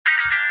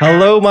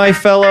Hello, my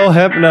fellow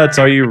hemp nuts.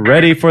 Are you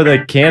ready for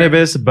the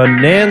cannabis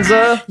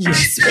bonanza?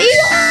 Yes, we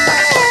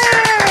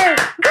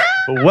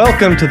are!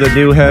 Welcome to the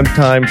New Hemp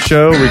Time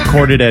Show,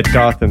 recorded at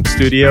Gotham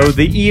Studio,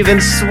 the even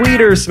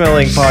sweeter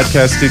smelling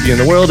podcast studio in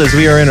the world, as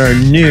we are in our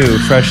new,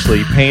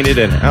 freshly painted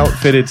and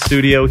outfitted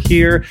studio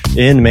here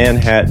in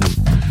Manhattan.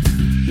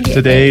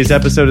 Today's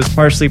episode is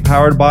partially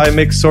powered by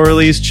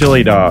McSorley's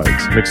Chili Dogs.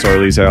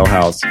 McSorley's Ale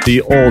House,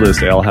 the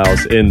oldest ale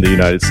house in the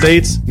United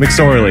States.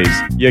 McSorley's,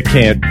 you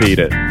can't beat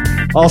it.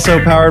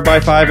 Also powered by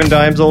Five and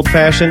Dimes Old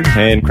Fashioned,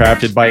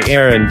 handcrafted by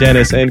Aaron,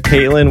 Dennis, and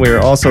Caitlin. We are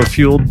also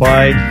fueled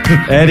by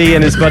Eddie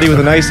and his buddy with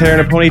a nice hair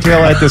and a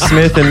ponytail at the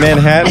Smith in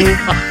Manhattan.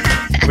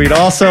 We'd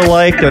also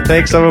like to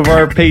thank some of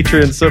our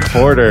patron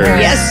supporters.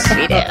 Yes,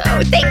 we do.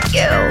 Thank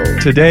you.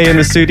 Today in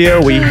the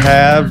studio, we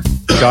have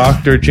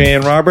Dr.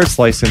 Jan Roberts,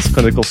 licensed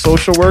clinical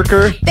social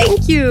worker.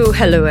 Thank you.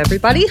 Hello,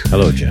 everybody.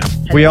 Hello, Jan.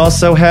 We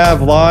also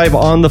have live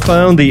on the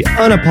phone the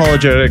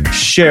unapologetic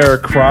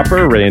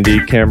sharecropper,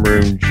 Randy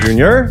Cameron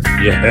Jr.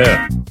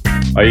 Yeah.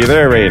 Are you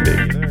there, Randy?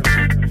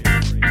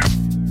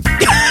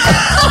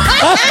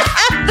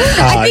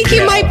 I think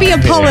he might be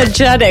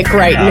apologetic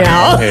right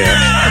now.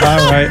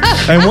 All right.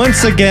 And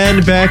once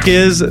again, back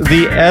is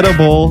the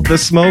edible, the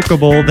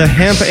smokable, the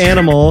hemp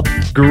animal,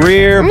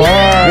 Greer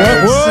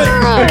Barnes. What?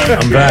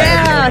 I'm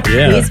back.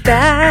 Yeah, he's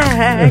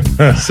back.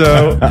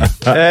 So,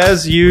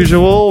 as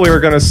usual, we were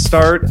going to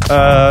start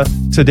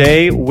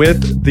today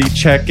with the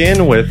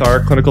check-in with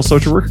our clinical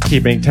social worker,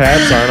 keeping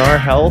tabs on our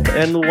health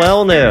and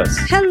wellness.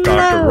 Hello.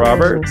 Dr.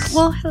 Roberts.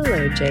 Well,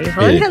 hello,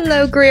 Jahan. Hey.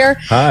 Hello, Greer.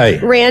 Hi.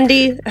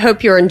 Randy,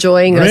 hope you're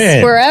enjoying us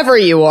Rand. wherever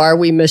you are.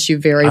 We miss you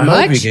very I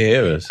much. hope you can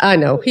hear us. I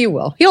know he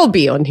will. He'll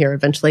be on here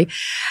eventually.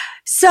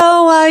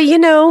 So, you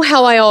know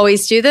how I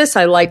always do this.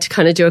 I like to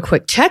kind of do a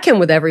quick check-in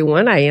with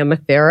everyone. I am a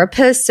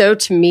therapist. So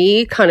to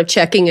me, kind of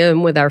checking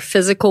in with our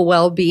physical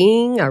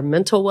well-being, our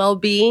mental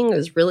well-being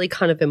is really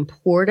kind of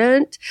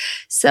important.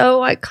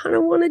 So I kind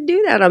of want to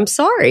do that. I'm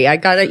sorry. I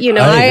got to,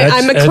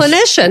 I'm a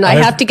clinician. I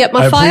have to get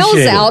my files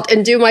out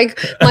and do my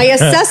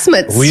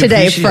assessments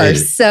today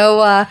first.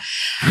 So,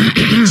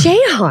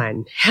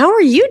 Jahan, how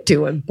are you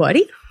doing,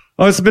 buddy?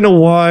 Oh, it's been a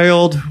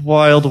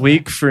wild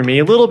week for me.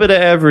 A little bit of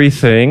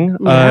everything.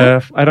 Yeah.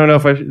 I don't know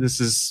if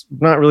this is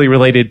not really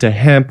related to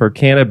hemp or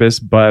cannabis,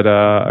 but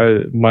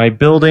my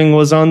building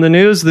was on the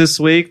news this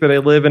week that I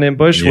live in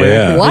Bushwick.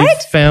 Yeah. What? We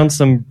found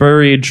some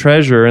buried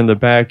treasure in the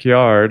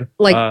backyard.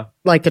 Like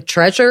a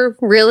treasure?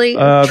 Really?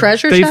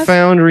 Treasure They chest?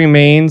 found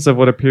remains of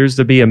what appears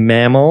to be a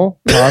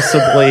mammal,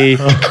 possibly.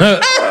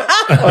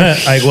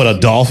 Like what, a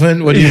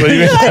dolphin? What do you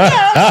mean?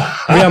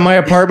 Yeah, my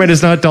apartment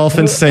is not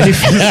dolphin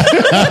safe. Oh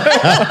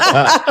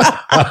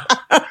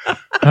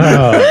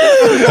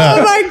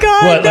my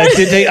God. What, like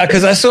did they?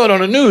 Because I saw it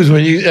on the news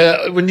when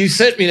you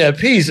sent me that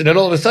piece, and then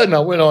all of a sudden I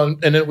went on,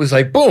 and it was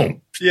like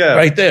boom, Yeah.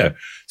 right there.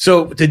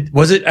 So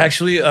was it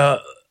actually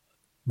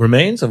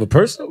remains of a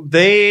person?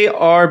 They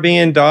are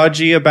being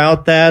dodgy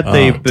about that.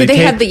 Did they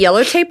have the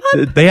yellow tape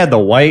on? They had the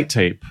white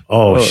tape.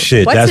 Oh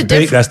shit! What's That's the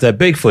big. difference? That's that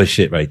Bigfoot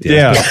shit right there.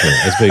 Yeah.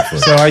 That's Bigfoot.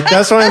 So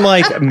that's why I'm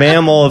like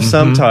mammal of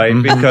some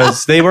type,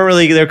 because they weren't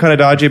really, they're kind of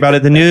dodgy about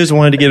it. The news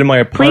wanted to get in my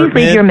apartment.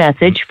 Please leave your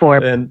message for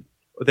And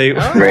they,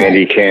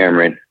 Randy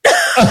Cameron.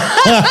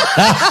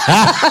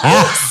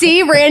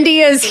 See, Randy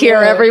is here,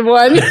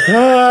 everyone.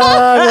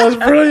 that was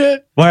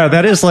brilliant. wow,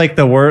 that is like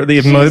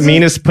the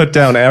meanest put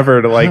down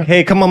ever to like,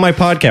 hey, come on my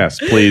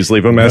podcast. Please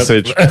leave a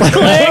message.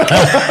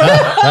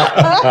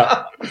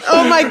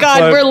 Oh my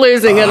God, we're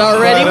losing it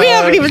already. We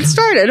haven't even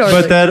started.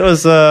 But that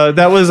was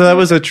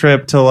a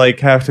trip to like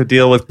have to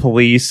deal with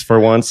police for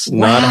once,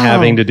 not Wow.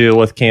 having to deal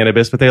with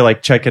cannabis, but they're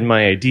like checking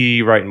my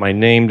ID, writing my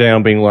name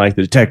down, being like,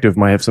 the detective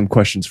might have some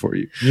questions for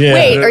you. Yeah.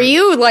 Wait, are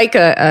you like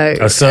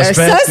a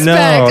suspect? No,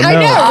 I no.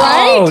 know,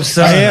 right? Oh,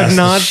 so I have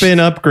not been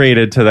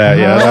upgraded to that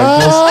yet.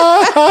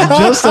 I'm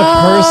just a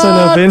person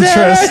of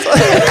interest.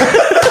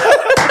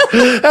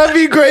 That'd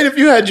be great if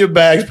you had your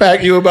bags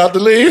packed. You were about to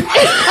leave.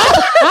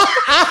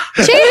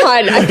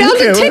 Jahan, I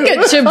found a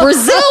ticket to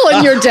Brazil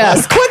in your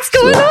desk. What's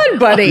going on,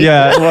 buddy?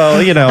 Yeah, well,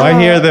 I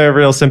hear they're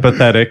real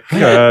sympathetic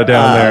down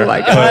there. Oh my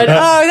God.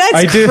 Oh,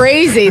 that's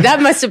crazy.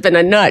 That must have been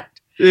a nut.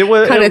 It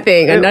was kind of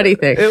thing, a nutty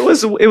thing. It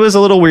was a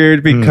little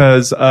weird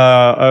because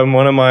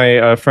one of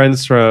my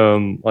friends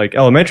from like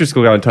elementary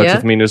school got in touch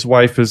with me, and his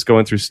wife is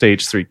going through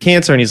stage 3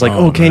 cancer, and he's like,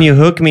 "Oh, can you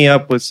hook me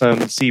up with some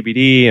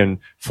CBD and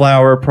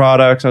flower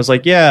products?" I was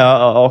like, "Yeah,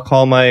 I'll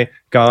call my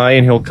guy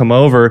and he'll come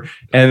over."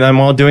 And I'm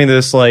all doing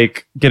this,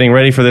 like getting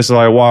ready for this, so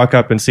I walk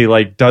up and see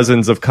like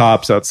dozens of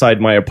cops outside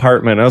my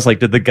apartment. I was like,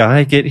 "Did the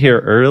guy get here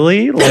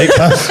early?" Like,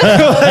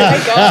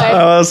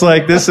 I was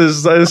like, "This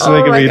is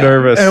making me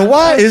nervous." And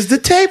why is the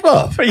tape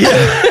off?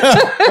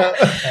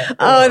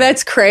 Oh,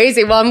 that's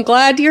crazy. Well, I'm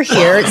glad you're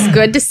here. It's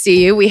good to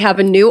see you. We have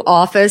a new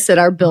office at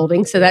our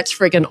building, so that's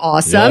friggin'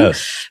 awesome.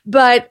 Yes.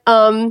 But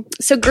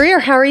so Greer,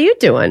 how are you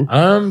doing?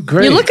 I'm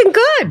great. You're looking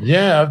good.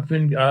 Yeah, I've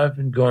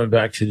been going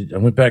back to. I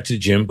went back to the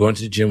gym. Going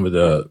to the gym with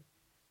a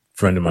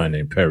friend of mine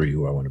named Perry,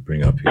 who I want to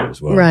bring up here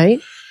as well. Right.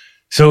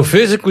 So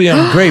physically,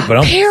 I'm great, but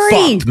I'm Perry!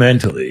 fucked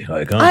mentally.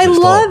 Like I'm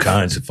just all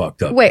kinds of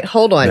fucked up. Wait,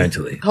 hold on.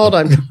 Mentally. Hold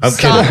on. I'm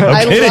Stop. kidding.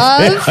 I'm kidding.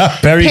 I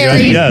love Perry.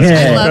 Perry.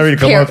 Yes, I love Perry to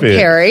come up here.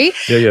 Perry.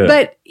 Yeah.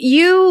 But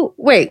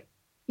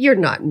you're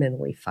not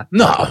mentally fucked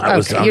No, up.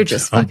 I'm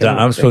just I'm, fucking.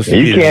 I'm supposed to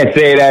You be. can't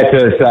say that to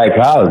a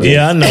psychologist.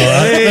 Yeah, I know.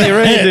 Hey,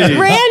 Randy.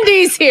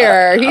 Randy's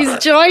here. He's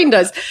joined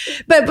us.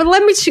 But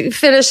let me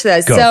finish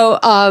this.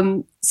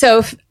 Go.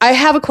 So I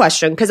have a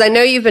question because I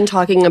know you've been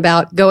talking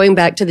about going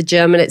back to the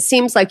gym, and it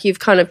seems like you've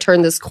kind of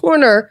turned this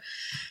corner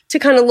to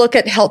kind of look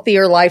at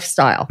healthier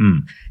lifestyle.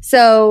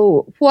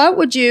 So what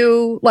would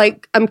you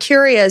like? I'm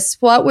curious.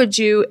 What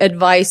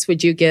advice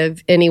would you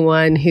give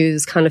anyone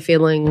who's kind of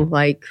feeling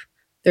like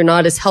they're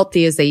not as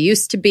healthy as they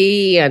used to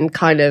be, and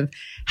kind of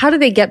how do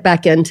they get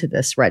back into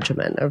this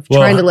regimen of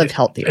trying to live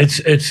healthier?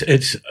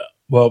 It's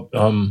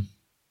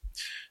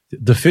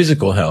the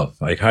physical health.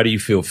 Like, how do you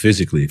feel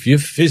physically? If you're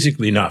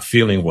physically not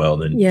feeling well,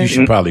 then you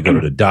should probably go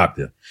to the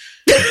doctor.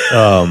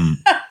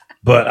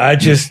 But I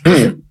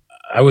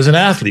was an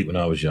athlete when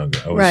I was younger.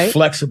 I was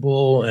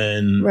flexible,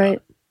 and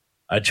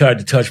I tried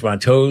to touch my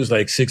toes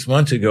like 6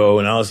 months ago,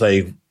 and I was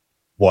like,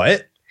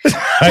 what?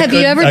 Have you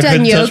ever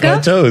done yoga? Touch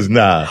my toes.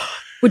 Nah.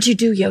 Would you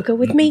do yoga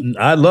with me?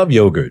 I love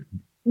yogurt.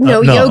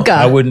 No, yoga.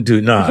 I wouldn't do.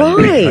 Nah.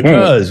 Why?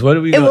 Because what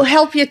do we? It will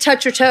help you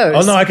touch your toes.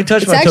 Oh no, I can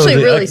touch my toes. It's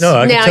actually really.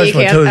 I can touch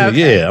my toes.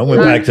 Okay. Yeah, I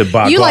went back to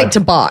box. You like to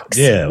box.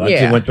 Yeah,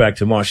 I went back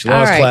to martial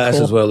arts class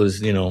cool. as well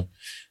as a little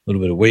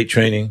bit of weight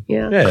training.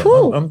 Yeah,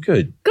 cool. I'm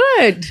good.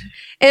 Good.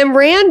 And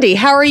Randy,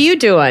 how are you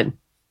doing?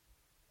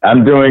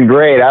 I'm doing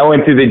great. I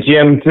went to the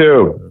gym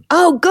too.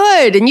 Oh,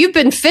 good. And you've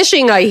been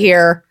fishing, I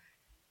hear.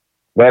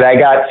 But I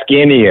got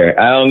skinnier.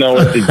 I don't know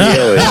what the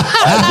deal is.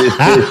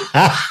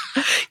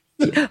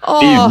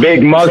 These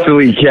big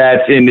muscly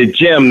cats in the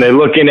gym, they're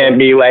looking at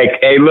me like,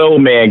 hey, little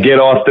man, get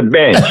off the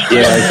bench. So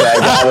I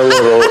got a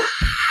little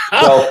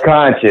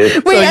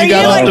self-conscious. Wait,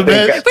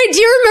 do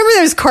you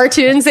remember those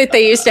cartoons that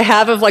they used to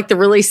have of like the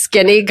really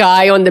skinny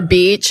guy on the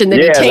beach and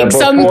then you take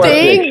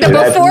something? The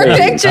before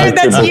picture?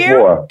 That's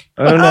you?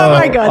 I don't know. Oh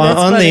my God. That's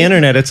on funny. the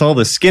internet, it's all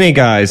the skinny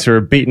guys who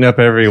are beating up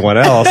everyone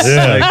else.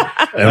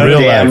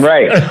 Damn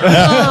right.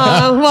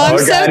 Well,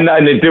 It got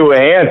nothing to do with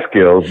hand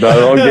skills. No,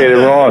 don't get it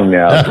wrong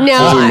now.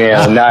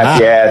 Man, knock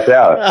your ass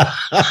out.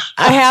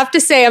 I have to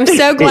say, I'm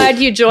so glad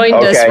you joined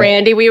us,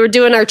 Randy. We were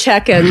doing our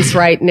check-ins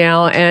right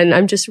now, and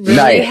I'm just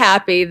really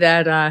happy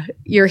that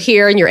you're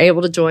here and you're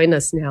able to join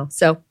us now.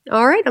 So,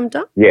 all right, I'm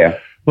done. Yeah.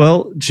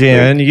 Well,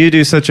 Jan, you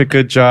do such a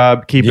good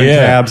job keeping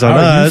tabs on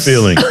us. How are you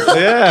feeling?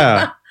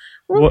 Yeah.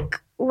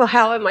 Well,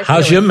 how am I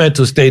How's feeling? your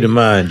mental state of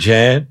mind,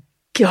 Jan?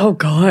 Oh,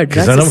 God.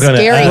 Because That's then I'm going to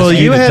scary. ask Well,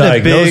 you to had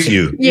diagnose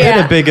you Yeah.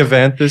 had a big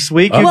event this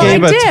week. You Well,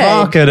 gave I a did.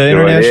 talk at an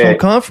international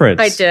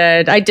conference. I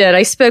did.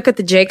 I spoke at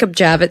the Jacob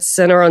Javits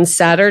Center on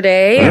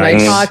Saturday, and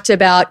I talked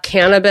about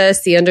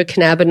cannabis, the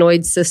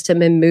endocannabinoid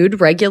system, and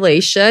mood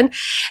regulation.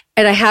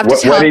 And I have to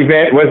tell what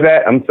event was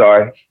that? I'm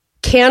sorry.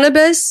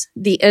 Cannabis,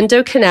 the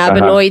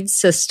endocannabinoid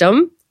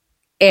system,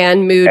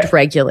 and mood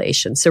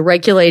regulation. So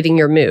regulating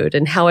your mood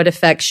and how it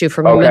affects you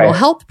from a mental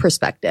health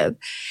perspective.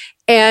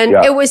 And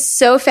it was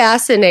so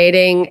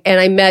fascinating. And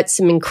I met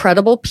some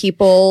incredible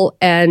people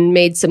and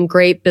made some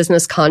great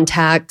business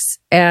contacts.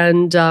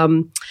 And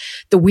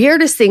the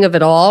weirdest thing of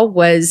it all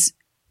was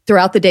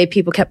throughout the day,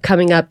 people kept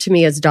coming up to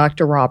me as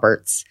Dr.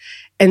 Roberts.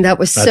 And that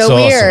was so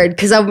weird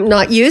because I'm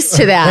not used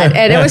to that.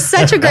 And it was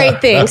such a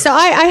great thing. So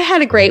I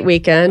had a great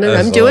weekend and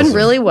I'm doing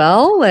really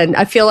well. And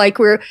I feel like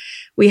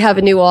we have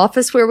a new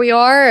office where we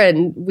are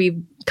and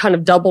we've kind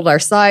of doubled our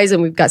size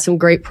and we've got some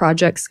great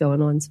projects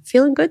going on. So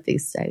feeling good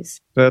these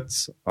days.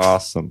 That's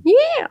awesome.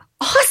 Yeah.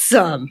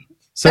 Awesome.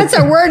 So, that's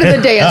our word of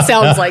the day, it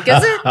sounds like,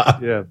 is it?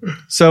 Yeah.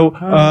 So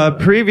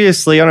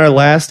previously on our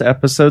last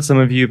episode, some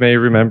of you may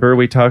remember,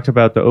 we talked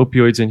about the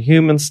opioids in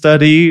human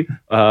study,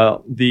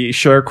 the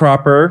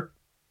sharecropper,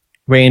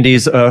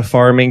 Randy's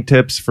farming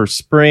tips for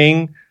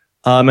spring.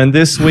 And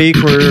this week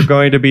we're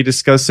going to be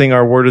discussing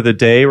our word of the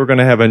day. We're going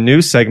to have a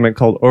new segment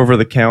called Over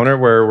the Counter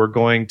where we're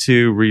going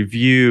to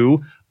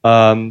review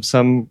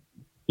some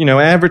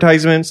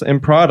advertisements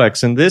and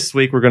products. And this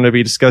week we're going to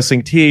be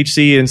discussing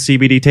THC and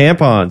CBD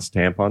tampons.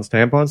 Tampons.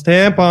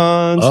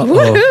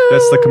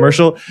 That's the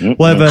commercial.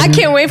 We'll I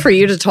can't wait for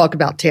you to talk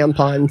about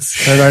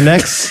tampons. And our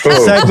next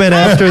segment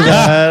after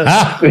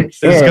that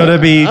is going to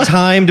be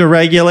Time to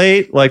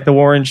Regulate, like the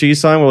Warren G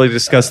song. We'll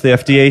discuss the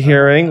FDA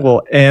hearing.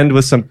 We'll end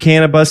with some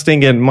canna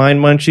busting and mind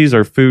munchies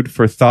or food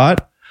for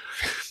thought.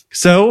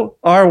 So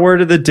our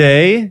word of the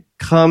day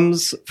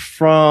comes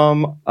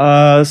from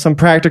some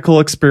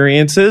practical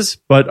experiences,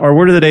 but our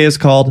word of the day is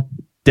called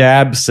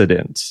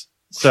dabsident.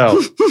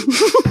 So,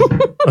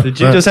 did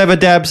you just have a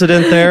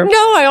dabsident there?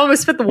 No, I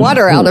almost spit the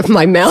water out of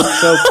my mouth.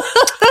 So,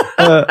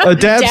 a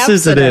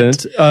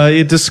dabsident,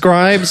 it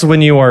describes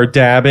when you are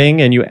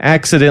dabbing and you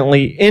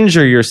accidentally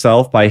injure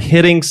yourself by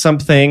hitting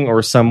something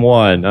or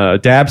someone.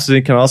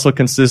 Dabsident can also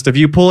consist of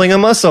you pulling a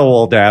muscle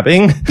while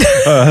dabbing.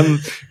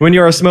 When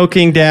you are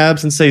smoking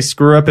dabs and say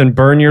screw up and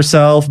burn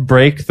yourself,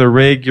 break the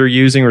rig you're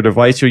using or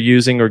device you're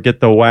using, or get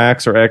the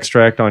wax or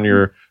extract on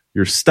your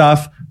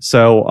stuff.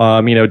 So,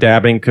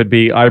 dabbing could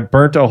be, I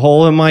burnt a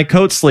hole in my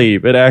coat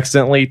sleeve. It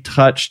accidentally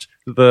touched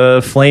the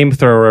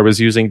flamethrower I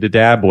was using to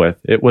dab with.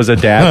 It was a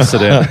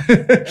dabcident.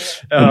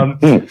 This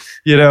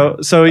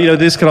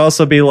could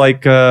also be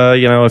like,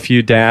 if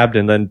you dabbed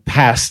and then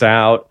passed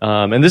out.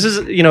 And this is,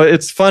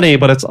 it's funny,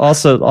 but it's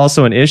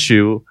also an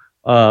issue.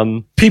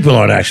 People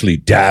aren't actually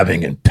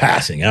dabbing and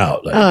passing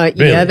out.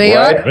 Yeah, they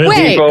are. Really?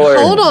 Wait, People are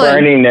hold on.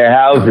 burning their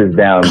houses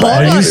down.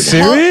 Are you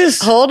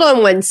serious? Hold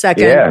on 1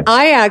 second. Yeah.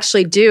 I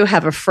actually do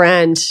have a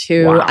friend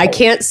who I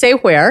can't say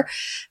where,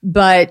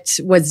 but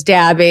was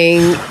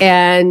dabbing,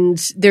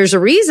 and there's a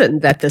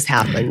reason that this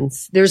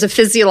happens. There's a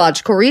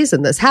physiological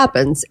reason this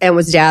happens, and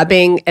was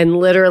dabbing and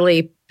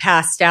literally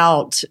passed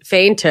out,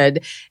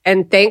 fainted,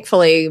 and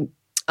thankfully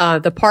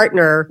the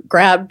partner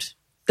grabbed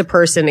the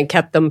person and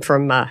kept them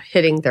from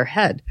hitting their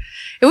head.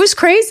 It was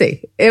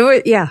crazy. It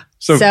was, yeah.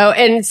 So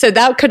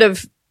that could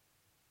have,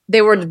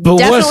 they were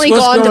definitely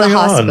gone to the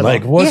hospital.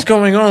 Like, what's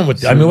going on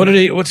with,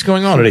 what's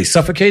going on? Are they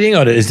suffocating?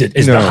 Or is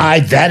the high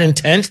that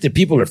intense that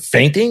people are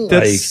fainting?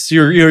 That's,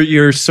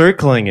 you're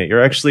circling it.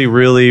 You're actually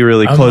really,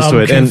 really close to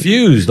it. I'm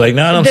confused.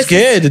 Now I'm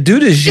scared to do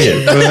this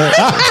shit. Good.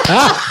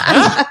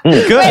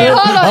 Wait, hold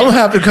on. I'm going to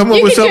have to come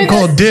up with something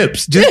called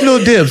dips. Just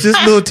little dips.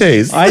 Just little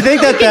taste. I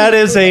think that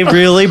is a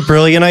really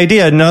brilliant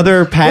idea.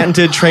 Another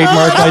patented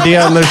trademark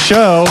idea on the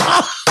show.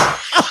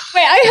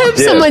 I hope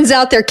someone's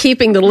out there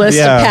keeping the list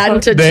of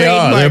patented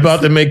trademarks. They're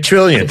about to make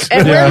trillions.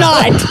 And we're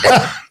not.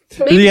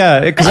 Yeah,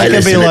 because I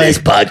listen to this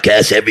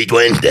podcast every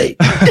Wednesday.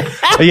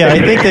 Yeah, I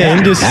think the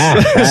industry.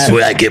 That's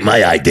where I get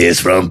my ideas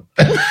from.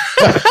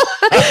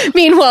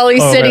 Meanwhile,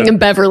 he's sitting in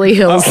Beverly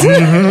Hills.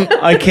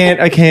 I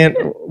can't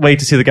wait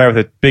to see the guy with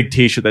a big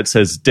T-shirt that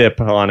says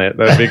 "dip" on it.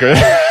 That'd be great.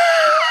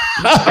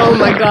 Oh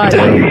my god!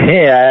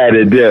 Yeah, I had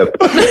a dip.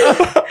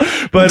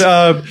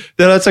 But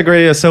that's a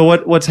great idea. So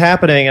what's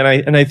happening,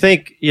 and I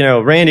think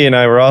Randy and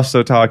I were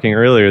also talking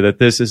earlier that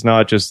this is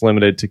not just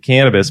limited to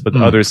cannabis, but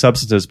other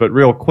substances. But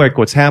real quick,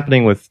 what's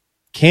happening with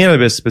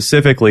cannabis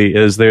specifically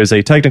is there's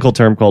a technical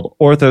term called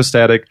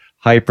orthostatic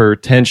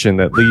hypertension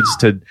that leads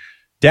to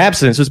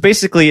dabcidents, which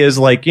basically is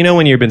like,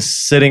 when you've been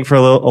sitting for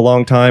a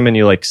long time and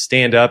you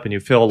stand up and you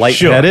feel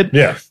lightheaded. Sure.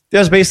 Yeah.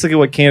 That's basically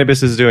what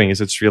cannabis is doing,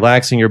 is it's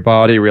relaxing your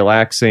body,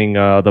 relaxing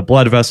the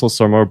blood vessels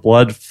so more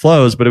blood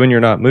flows. But when you're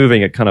not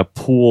moving, it kind of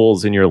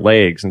pools in your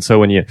legs. And so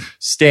when you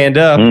stand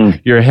up,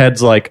 your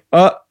head's like,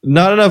 not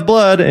enough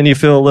blood, and you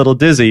feel a little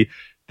dizzy.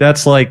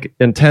 That's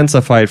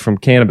intensified from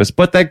cannabis.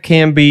 But that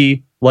can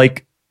be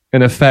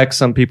an effect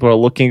some people are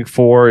looking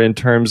for in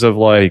terms of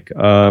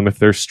if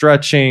they're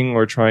stretching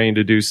or trying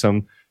to do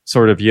some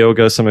sort of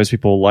yoga. Sometimes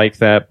people like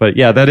that. But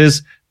yeah, that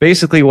is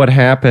basically what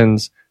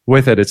happens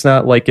with it. It's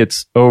not like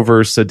it's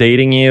over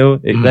sedating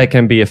you. That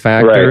can be a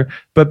factor. Right.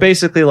 But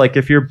basically,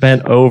 if you're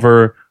bent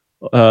over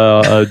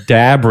a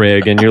dab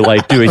rig and you're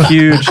do a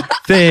huge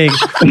thing,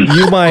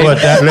 you might.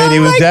 What, that lady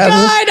was dabbing?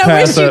 Oh my god!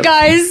 I wish you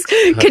guys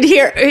could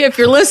hear. If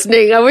you're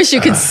listening, I wish you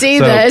could see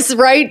this.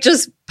 Right,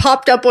 just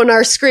popped up on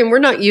our screen. We're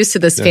not used to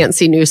this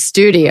fancy new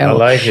studio. I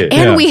like it.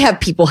 And we have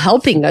people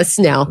helping us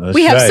now.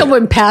 We have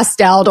someone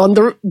passed out on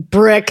the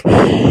brick.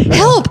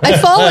 Help!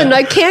 I've fallen.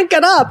 I can't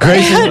get up.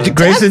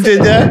 Grayson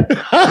did that?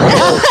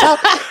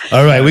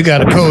 All right, we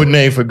got a code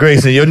name for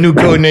Grayson. Your new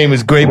code name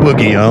is Gray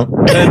Boogie, huh?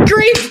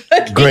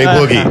 Gray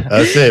Boogie.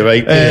 That's it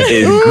right there.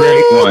 It's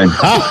great one.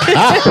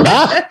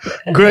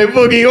 Gray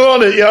Boogie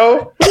on it,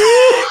 yo.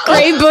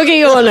 Gray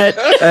Boogie on it.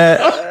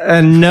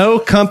 And no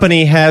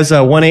company has a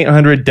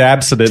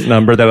 1-800-DABcident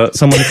number that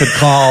someone could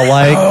call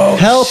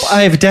help,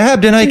 I've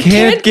dabbed and I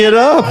can't get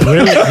up.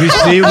 Really? You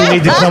see, we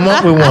need to come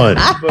up with one.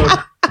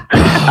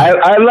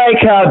 I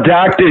like how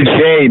Dr.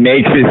 J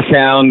makes it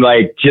sound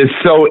just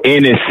so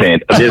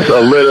innocent, just a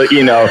little,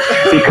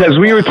 because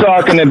we were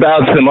talking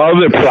about some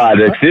other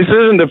products. This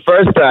isn't the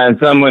first time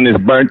someone has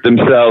burnt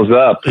themselves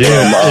up from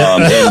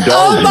indulgence.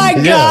 Oh my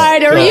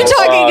God! Are you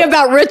talking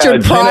about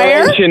Richard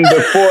Pryor?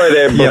 Before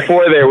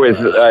there was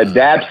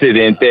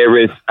dabcident, there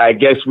was, I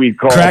guess we'd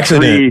call it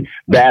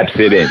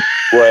pre-dabcident.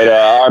 What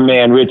our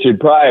man Richard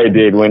Pryor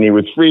did when he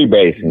was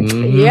freebasing.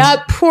 Mm-hmm.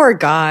 Yep, poor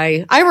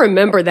guy. I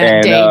remember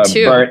that day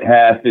too. Burnt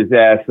half his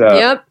ass up.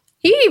 Yep.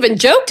 He even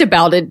joked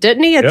about it,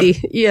 didn't he? At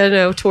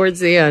the towards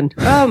the end.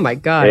 Oh my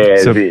God.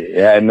 Yeah, he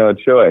had no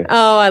choice.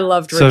 Oh, I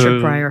loved Richard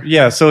Pryor.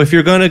 Yeah, so if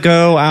you're going to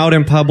go out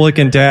in public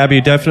and dab,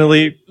 you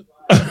definitely.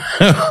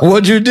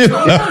 What'd you do? We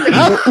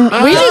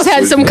just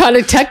had some kind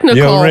of technical.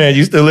 Yo, Rand,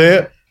 you still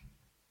there?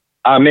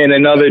 I'm in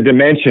another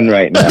dimension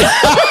right now.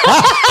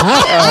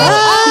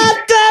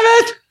 Damn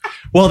it!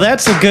 Well,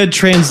 that's a good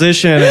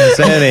transition as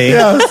any.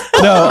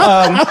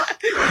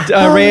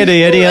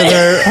 Randy, any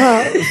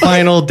other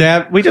final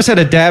dab? We just had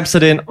a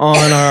dabcident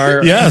on our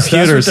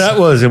computers. That's what that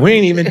was, and we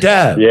ain't even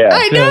dab. Yeah,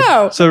 I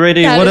know. So,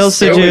 Randy, what else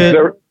did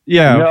you?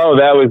 No,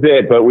 that was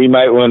it. But we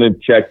might want to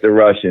check the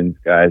Russians,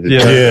 guys. Take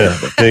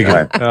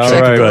it.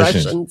 All right,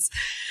 Russians.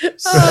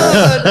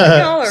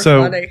 Oh,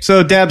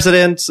 so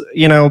dabcidents,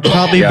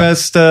 probably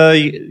best,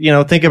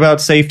 think about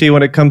safety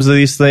when it comes to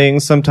these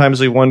things. Sometimes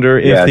we wonder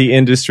if the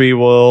industry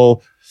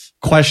will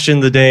question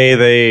the day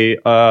they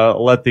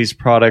let these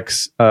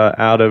products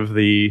out of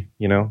the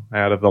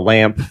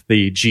lamp,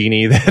 the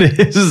genie that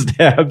is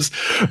dabs.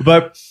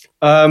 But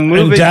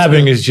and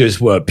dabbing is just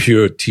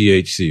pure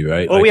THC,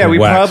 right? Oh, we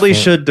probably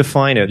should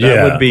define it.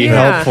 That would be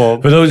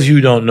helpful. For those of you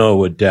who don't know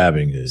what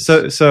dabbing is.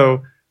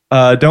 So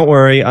don't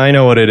worry, I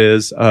know what it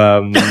is.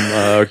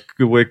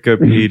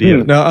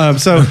 Wikipedia. No,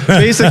 so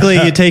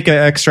basically you take an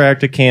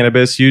extract of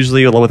cannabis,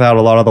 usually without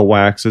a lot of the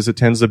waxes. It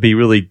tends to be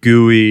really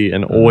gooey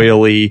and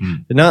oily,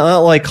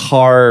 not like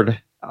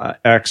hard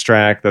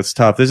extract that's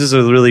tough. This is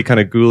a really kind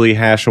of gooey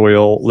hash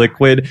oil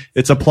liquid.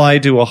 It's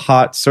applied to a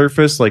hot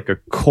surface like a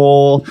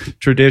coal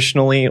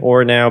traditionally,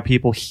 or now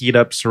people heat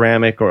up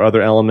ceramic or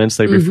other elements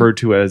they refer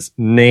to as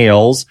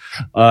nails,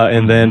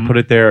 and then put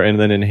it there and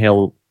then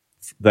inhale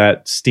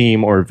that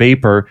steam or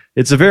vapor.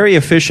 It's a very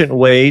efficient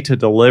way to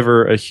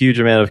deliver a huge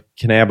amount of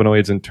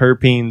cannabinoids and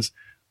terpenes,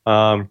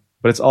 but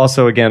it's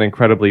also, again,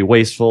 incredibly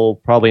wasteful.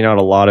 Probably not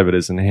a lot of it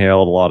is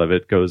inhaled. A lot of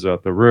it goes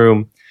out the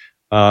room.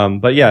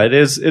 But yeah, it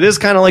is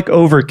kind of like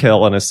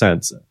overkill in a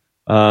sense.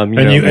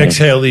 You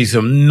exhale these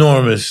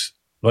enormous,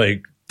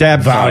 like,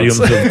 dab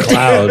volumes of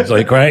clouds,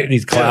 like, right?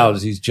 These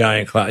clouds, these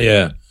giant clouds.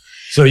 Yeah.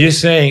 So you're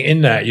saying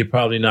in that you're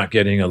probably not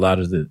getting a lot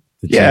of the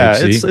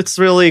THC? It's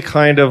really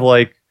kind of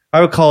like, I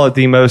would call it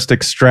the most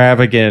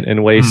extravagant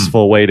and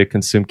wasteful way to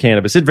consume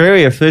cannabis. It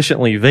very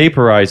efficiently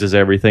vaporizes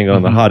everything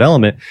on the hot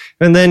element,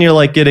 and then you're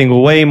like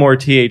getting way more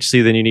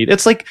THC than you need.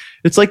 It's like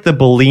the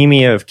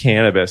bulimia of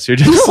cannabis. You're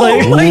just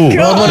like, my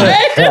God.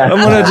 I'm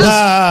gonna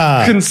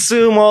just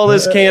consume all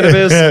this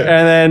cannabis and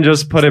then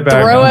just put it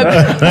back. Throw it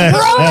up.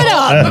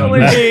 I only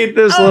need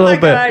this little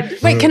bit. God.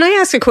 Wait, can I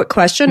ask a quick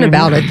question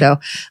about it though?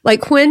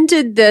 Like, when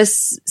did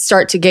this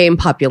start to gain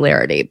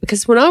popularity?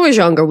 Because when I was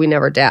younger, we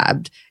never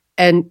dabbed,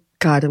 and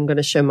God, I'm going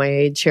to show my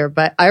age here,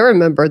 but I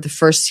remember the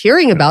first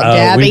hearing about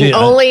dabbing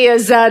only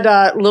as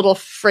that little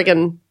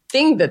friggin'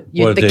 thing that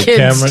the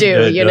kids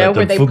do,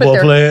 where they put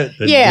their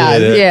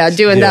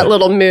doing that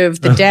little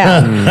move, the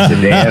dab.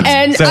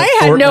 And I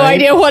had no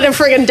idea what a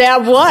friggin'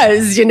 dab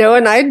was,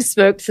 and I'd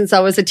smoked since I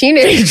was a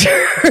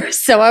teenager.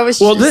 So I was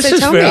this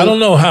is fair. I don't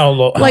know how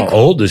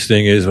old this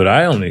thing is, but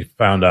I only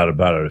found out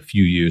about it a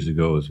few years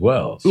ago as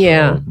well. So,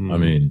 I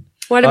mean,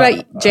 what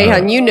about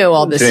Jahan? You know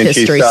all this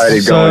history.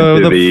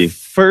 So the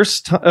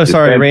first time,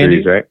 sorry,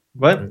 Randy. Right?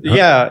 What?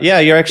 Yeah,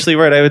 you're actually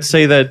right. I would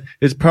say that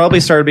it's probably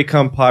started to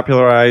become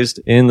popularized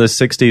in the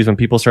 60s when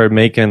people started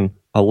making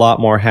a lot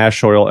more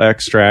hash oil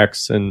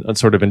extracts and on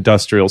sort of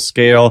industrial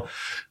scale.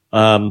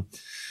 And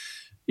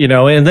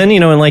then,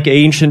 in like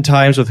ancient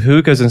times with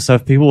hookahs and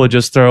stuff, people would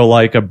just throw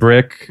like a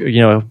brick,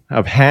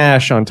 of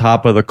hash on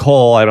top of the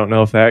coal. I don't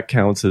know if that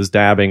counts as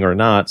dabbing or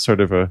not, sort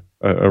of a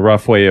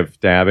rough way of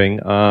dabbing.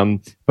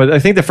 But I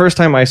think the first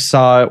time I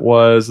saw it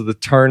was the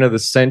turn of the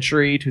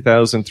century,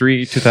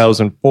 2003,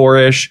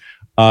 2004-ish.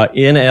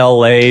 In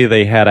LA,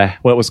 they had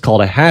what was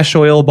called a hash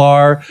oil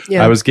bar.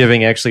 Yeah. I was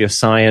giving actually a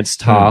science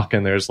talk,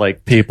 and there's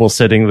like people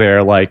sitting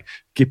there like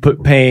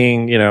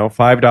paying,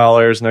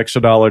 $5, an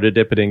extra $1 to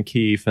dip it in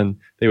keef, and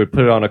they would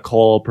put it on a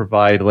coal,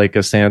 provide like a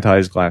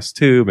sanitized glass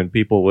tube, and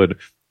people would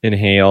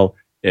inhale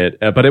it.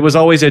 But it was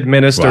always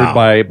administered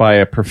by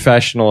a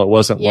professional. It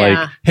wasn't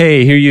like,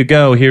 hey, here you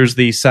go. Here's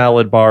the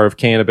salad bar of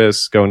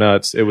cannabis. Go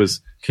nuts. It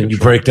was. Can you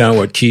break down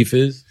what keef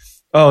is?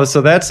 Oh,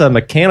 so that's a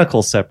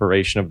mechanical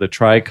separation of the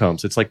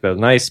trichomes. It's like the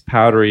nice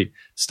powdery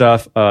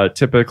stuff,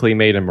 typically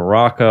made in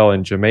Morocco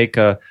and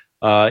Jamaica.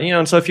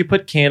 And so if you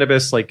put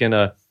cannabis like in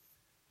a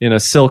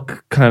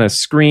silk kind of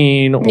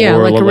screen or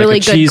like a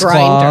really good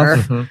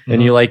cheesecloth,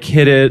 and you like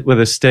hit it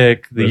with a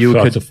stick, you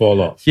could to fall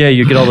off. Yeah,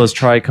 you get all those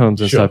trichomes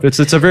and stuff.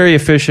 It's a very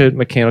efficient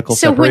mechanical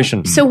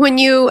separation. So when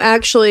you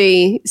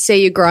actually say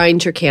you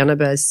grind your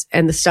cannabis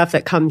and the stuff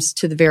that comes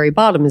to the very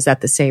bottom, is that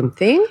the same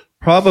thing?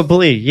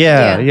 Probably,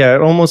 yeah.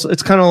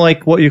 It's kind of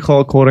like what you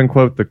call, quote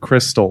unquote, the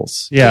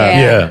crystals.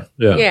 Yeah.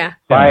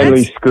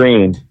 Finely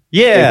screened.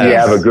 Yeah. If you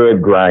have a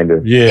good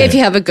grinder. Yeah. If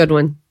you have a good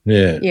one.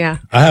 Yeah.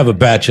 I have a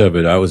batch of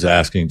it. I was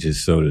asking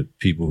just so that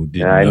people who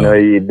didn't know. I know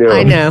you do.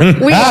 I know.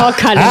 We all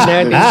kind of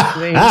know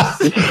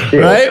these things.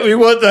 Right? We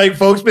want like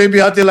folks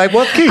maybe out there like,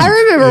 what keef? I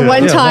remember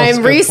one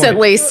time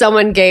recently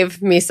someone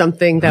gave me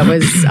something that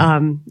was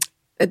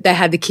that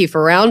had the keef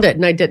around it,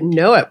 and I didn't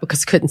know it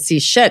because I couldn't see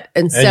shit.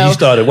 And you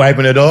started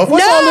wiping it off?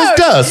 What's all this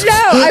dust? No,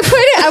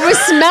 I was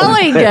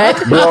smelling it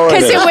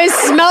because it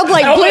smelled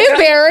like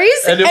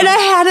blueberries, and I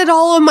had it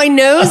all on my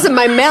nose and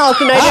my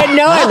mouth, and I didn't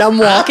know it. And I'm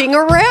walking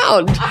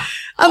around.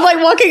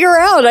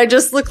 I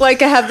just look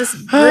like I have this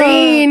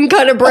green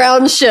kind of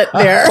brown shit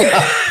there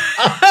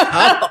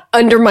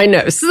under my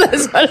nose.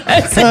 That's what I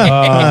say.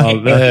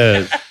 Oh,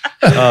 man.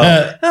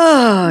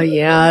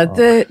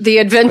 The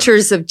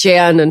adventures of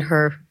Jan and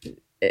her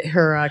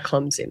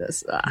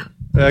clumsiness.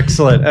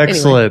 Excellent.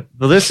 Anyway.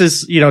 Well, this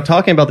is,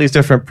 talking about these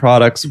different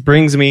products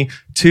brings me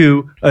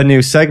to a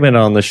new segment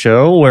on the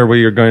show where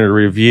we are going to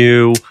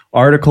review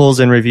articles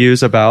and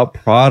reviews about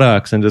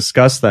products and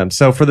discuss them.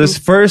 So for this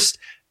first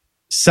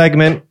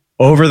segment,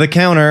 over the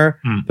counter,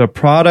 the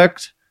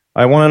product,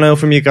 I want to know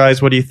from you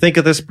guys, what do you think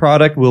of this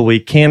product? Will we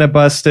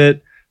cannabust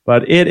it?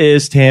 but it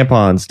is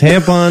tampons.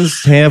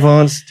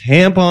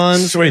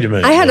 Wait a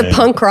minute. I had a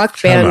punk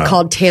rock band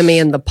called Tammy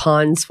and the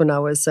Pawns when I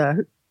was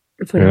in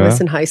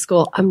high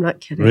school. I'm not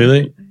kidding.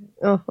 Really?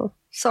 Oh,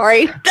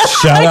 sorry.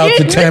 Shout out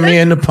to Tammy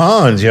and the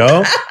Pawns,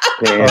 yo.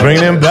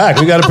 Bring them back.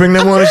 We got to bring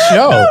them on the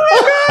show.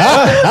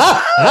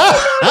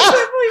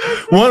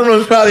 One of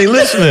them's probably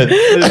listening.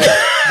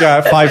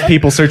 Got 5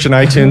 people searching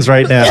iTunes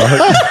right now.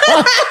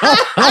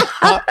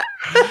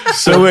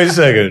 So wait a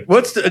second.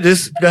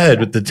 Just go ahead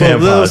with the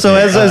tampon. Well, so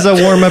as a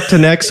warm up to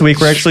next week,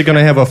 we're actually going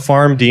to have a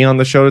PharmD on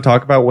the show to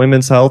talk about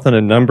women's health and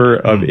a number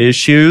of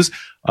issues.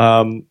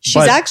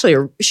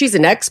 She's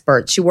an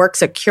expert. She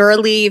works at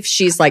Curaleaf.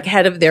 She's like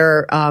head of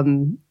their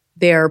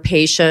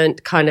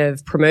patient kind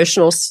of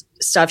promotional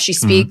stuff. She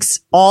speaks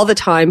all the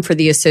time for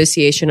the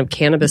Association of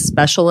Cannabis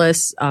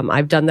Specialists.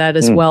 I've done that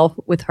as well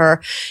with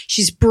her.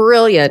 She's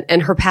brilliant,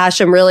 and her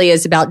passion really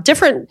is about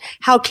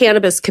how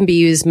cannabis can be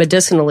used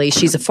medicinally.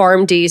 She's a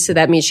PharmD, so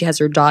that means she has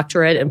her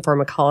doctorate in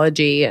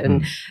pharmacology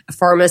and a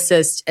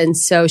pharmacist. And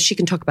so she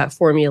can talk about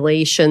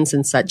formulations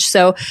and such.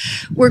 So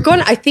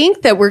I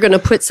think that we're going to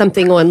put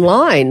something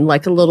online,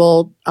 like a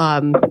little,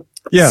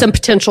 some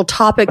potential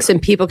topics,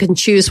 and people can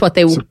choose what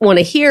they want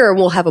to hear, and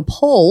we'll have a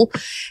poll.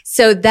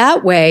 So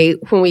that way,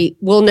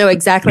 we'll know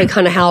exactly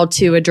kind of how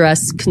to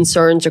address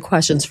concerns or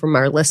questions from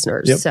our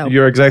listeners. Yep. So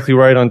you're exactly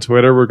right. On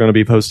Twitter, we're going to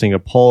be posting a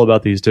poll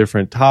about these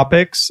different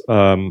topics.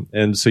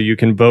 And so you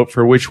can vote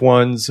for which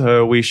ones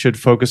we should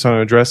focus on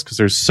and address, because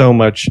there's so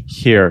much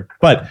here.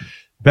 But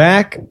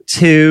back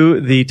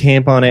to the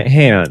tampon at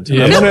hand.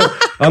 Yeah.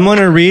 I'm going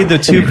to read the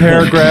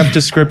 2-paragraph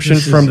description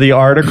from the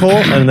article,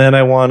 and then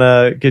I want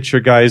to get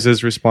your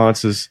guys'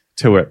 responses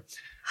to it.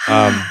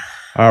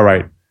 All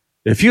right.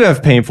 If you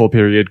have painful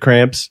period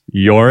cramps,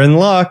 you're in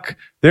luck.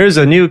 There's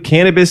a new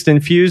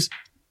cannabis-infused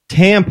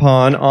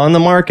tampon on the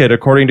market.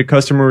 According to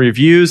customer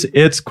reviews,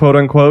 it's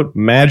quote-unquote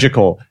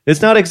magical.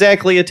 It's not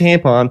exactly a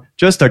tampon,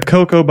 just a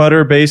cocoa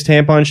butter-based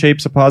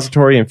tampon-shaped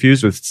suppository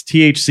infused with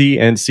THC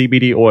and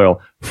CBD oil.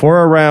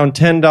 For around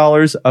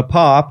 $10 a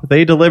pop,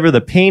 they deliver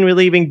the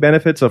pain-relieving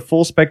benefits of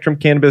full-spectrum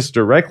cannabis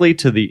directly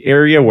to the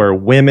area where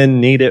women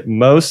need it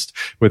most,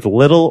 with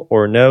little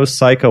or no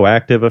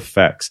psychoactive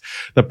effects.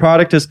 The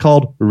product is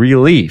called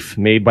Relief,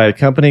 made by a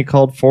company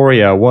called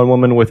Foria. One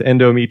woman with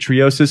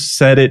endometriosis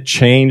said it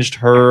changed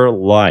her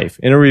life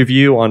in a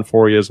review on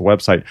Foria's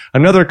website.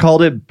 Another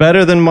called it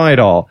better than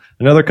Midol.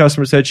 Another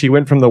customer said she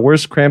went from the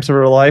worst cramps of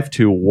her life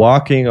to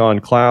walking on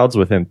clouds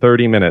within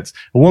 30 minutes.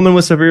 A woman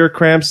with severe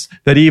cramps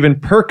that even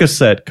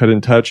Percocet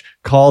couldn't touch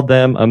called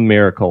them a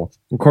miracle.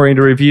 According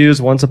to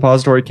reviews, one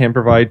suppository can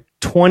provide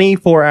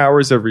 24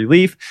 hours of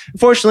relief.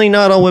 Unfortunately,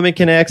 not all women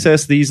can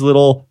access these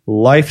little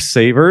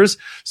lifesavers.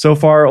 So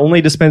far, only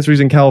dispensaries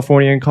in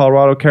California and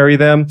Colorado carry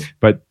them.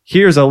 But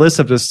here's a list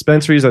of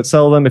dispensaries that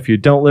sell them. If you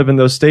don't live in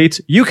those states,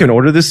 you can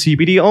order the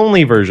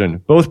CBD-only version.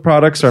 Both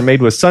products are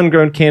made with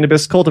sun-grown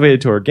cannabis, cultivated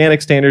to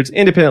organic standards,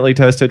 independently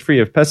tested, free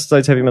of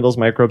pesticides, heavy metals,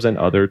 microbes, and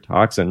other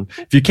toxins.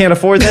 If you can't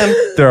afford them,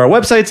 there are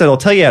websites that'll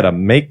tell you how to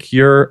make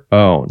your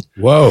own.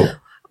 Whoa.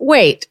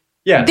 Wait.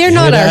 Yeah. They're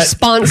not our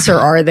sponsor,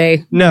 are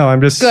they? No, I'm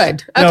just...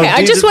 Good. Okay, No,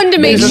 I just wanted to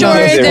make sure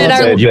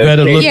that You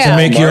better look Yeah. to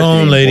make your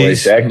own,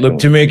 ladies. Look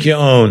to make your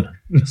own.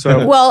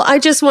 So, Well, I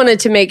just wanted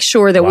to make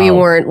sure that we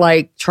weren't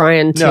like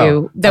trying to,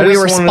 No, that I we just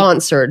were wanted-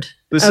 sponsored.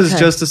 this is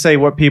just to say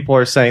what people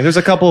are saying. There's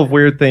a couple of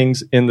weird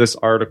things in this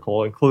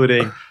article,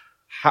 including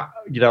how,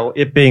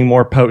 it being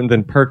more potent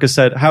than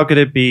Percocet. How could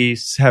it be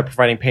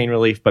providing pain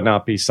relief but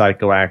not be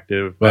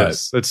psychoactive? Right.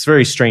 That's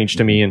very strange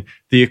to me. And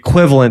the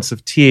equivalence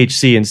of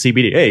THC and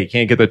CBD. Hey, you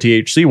can't get the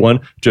THC one,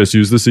 just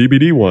use the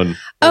CBD one.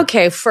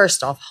 Okay,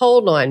 first off,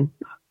 hold on.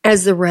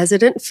 As the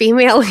resident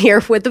female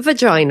here with the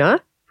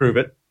vagina. Prove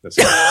it. That's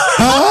That's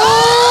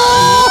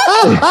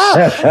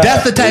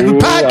the type of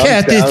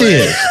podcast this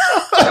is.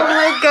 Oh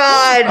my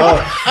God.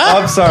 Oh,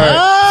 I'm sorry.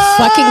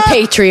 Fucking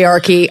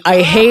patriarchy.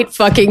 I hate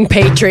fucking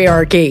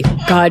patriarchy.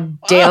 God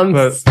damn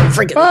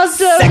freaking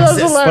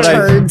sexist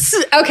turds.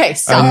 Okay,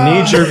 stop.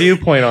 I need your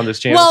viewpoint on this,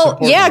 James. Well,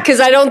 yeah, because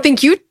I don't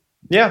think you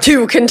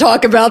two can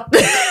talk about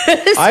this.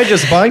 I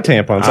just buy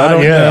tampons. I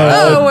don't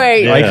know. Oh,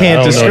 wait. I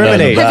can't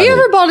discriminate. Have you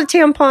ever bought a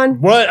tampon?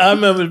 What? I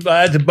remember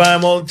I had to buy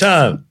them all the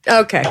time.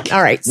 Okay.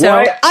 All right.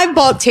 So I've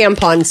bought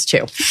tampons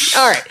too.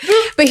 All right.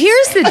 But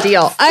here's the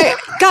deal.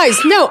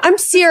 I'm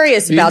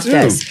serious about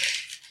this.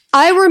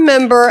 I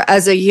remember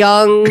as a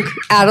young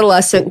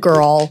adolescent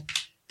girl,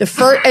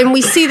 and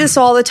we see this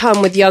all the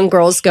time with young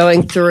girls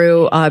going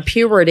through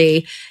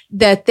puberty,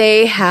 that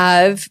they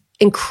have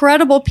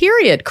incredible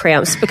period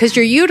cramps because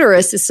your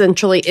uterus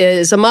essentially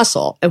is a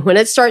muscle. And when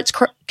it starts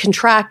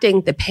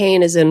contracting, the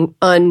pain is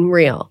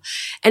unreal.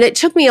 And it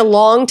took me a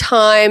long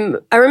time.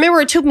 I remember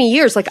it took me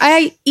years. Like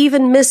I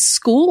even missed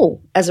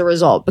school as a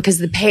result because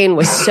the pain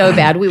was so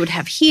bad. We would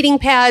have heating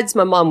pads.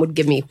 My mom would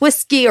give me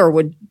whiskey or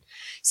would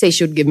say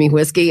she would give me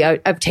whiskey.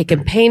 I've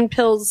taken pain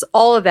pills,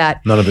 all of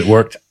that. None of it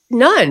worked.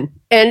 None.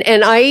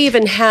 And I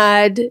even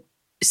had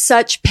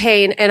such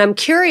pain. And I'm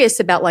curious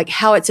about like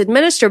how it's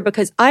administered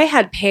because I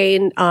had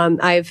pain.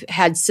 I've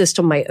had cysts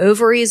on my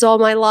ovaries all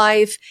my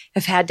life.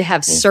 I've had to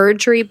have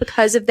surgery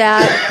because of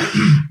that.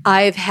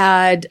 I've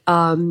had,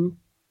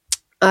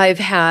 I've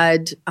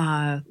had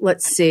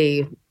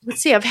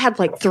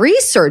like 3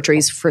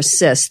 surgeries for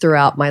cysts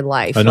throughout my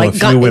life. I know like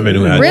a few women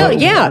who had really,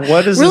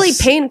 What is really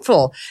this?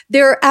 painful.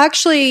 They're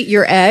actually,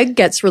 your egg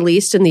gets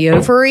released in the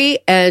ovary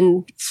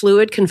and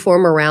fluid can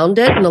form around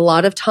it. And a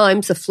lot of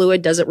times the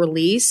fluid doesn't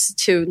release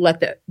to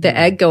let the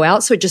egg go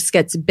out. So it just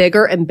gets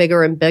bigger and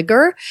bigger and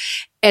bigger.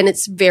 And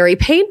it's very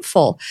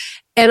painful.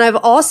 And I've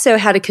also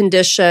had a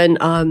condition,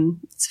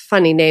 it's a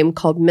funny name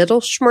called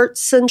Mittelschmerz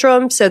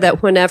syndrome. So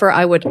that whenever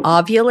I would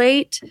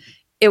ovulate,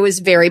 it was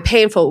very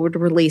painful. It would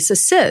release a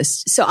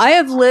cyst. So I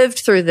have lived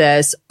through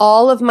this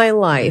all of my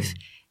life.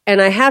 And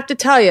I have to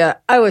tell you,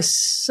 I was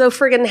so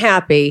friggin'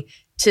 happy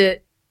to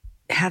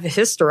have a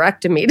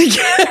hysterectomy to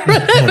get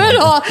rid of it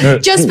all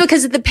just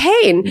because of the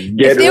pain.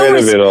 Get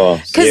rid of it all.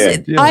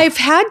 Because I've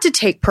had to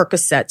take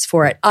Percocets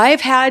for it.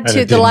 I've had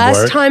to, the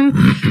last work? time,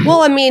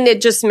 well, I mean,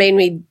 it just made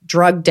me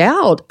drugged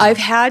out. I've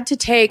had to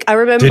take, I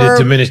remember. Did it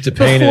diminish the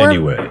pain in any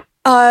way?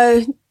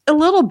 A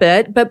little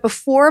bit, but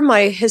before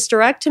my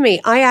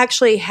hysterectomy, I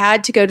actually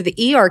had to go to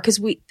the ER because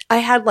I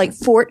had like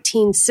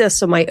 14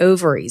 cysts on my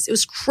ovaries. It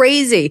was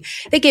crazy.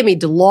 They gave me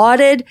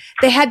Dilaudid.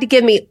 They had to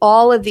give me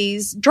all of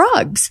these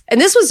drugs. And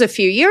this was a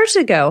few years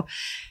ago.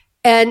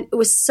 And it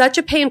was such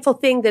a painful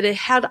thing that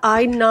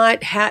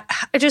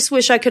I just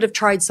wish I could have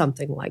tried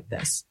something like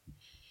this.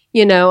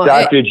 You know,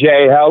 Dr.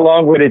 J, how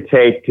long would it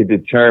take to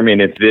determine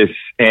if this,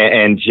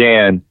 and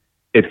Jan,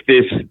 if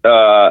this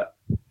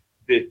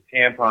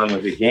tampon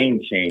was a game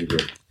changer?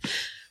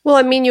 Well,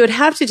 I mean, you would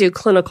have to do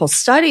clinical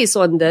studies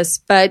on this,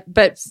 but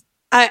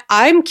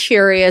I'm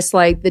curious,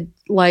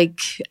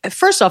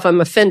 first off, I'm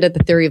offended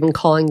that they're even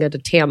calling it a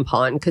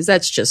tampon because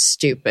that's just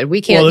stupid. We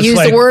can't use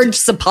the word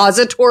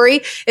suppository.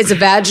 It's a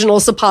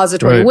vaginal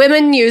suppository. Right.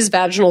 Women use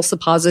vaginal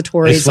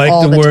suppositories It's like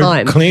all the the word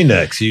time.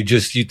 Kleenex.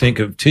 You think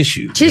of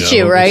tissue.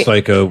 Right? It's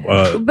like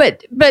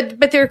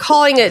But they're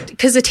calling it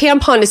because the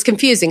tampon is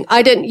confusing.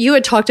 You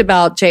had talked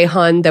about,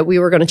 Jehan, that we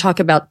were going to talk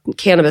about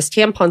cannabis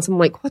tampons. I'm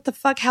like, what the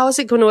fuck? How is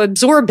it going to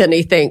absorb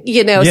anything?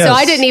 You know, Yes. so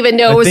I didn't even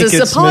know it was think a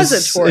it's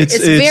suppository. It's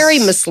very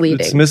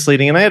misleading. It's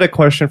misleading. And I had a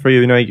question for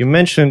you. You know, you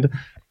mentioned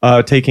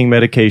taking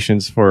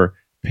medications for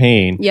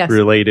pain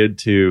related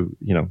to,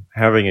 you know,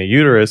 having a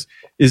uterus.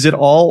 Is it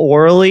all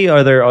orally?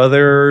 Are there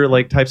other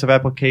like types of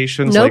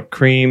applications like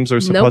creams or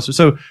suppositories?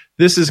 So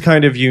this is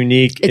kind of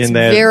unique in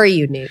that. It's very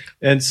unique.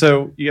 And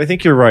so I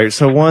think you're right.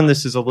 So one,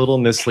 this is a little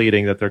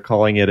misleading that they're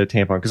calling it a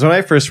tampon. Because when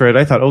I first read it,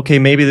 I thought, okay,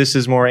 maybe this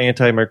is more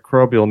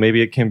antimicrobial.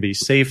 Maybe it can be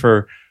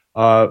safer.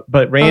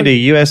 But Randy,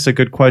 you asked a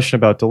good question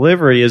about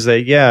delivery is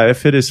that,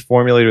 if it is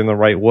formulated in the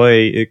right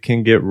way, it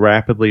can get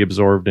rapidly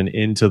absorbed and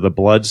into the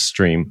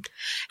bloodstream.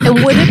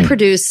 And would it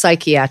produce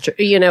psychiatric,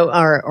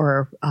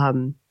 or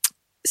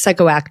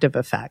psychoactive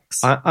effects?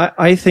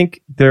 I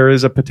think there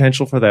is a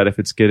potential for that if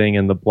it's getting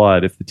in the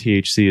blood, if the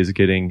THC is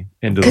getting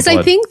into the blood. Because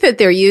I think that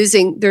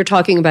they're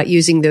talking about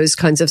using those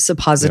kinds of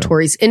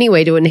suppositories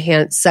anyway to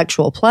enhance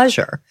sexual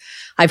pleasure.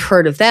 I've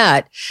heard of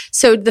that.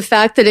 So the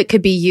fact that it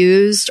could be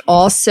used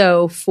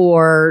also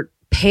for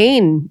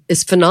pain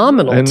is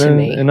phenomenal to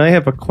me. And I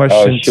have a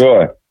question. Oh,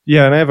 sure.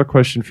 Yeah, and I have a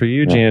question for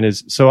you, Jan.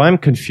 So I'm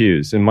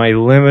confused in my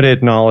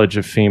limited knowledge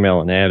of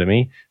female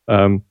anatomy.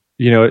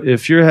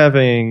 If you're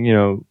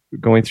having,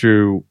 going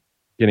through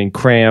getting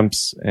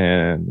cramps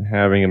and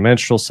having a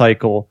menstrual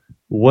cycle,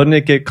 wouldn't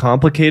it get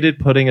complicated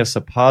putting a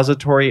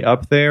suppository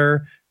up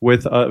there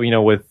with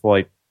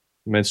like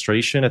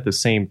menstruation at the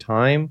same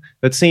time?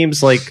 That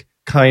seems like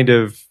kind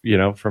of,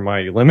 from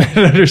my limited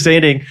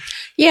understanding.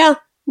 Yeah.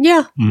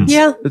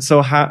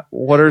 So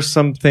what are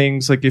some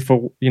things like if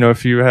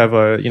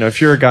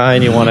you're a guy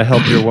and you want to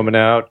help your woman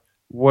out,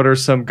 what are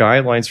some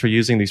guidelines for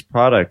using these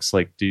products?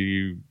 Like, do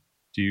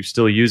you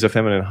still use a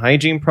feminine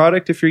hygiene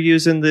product if you're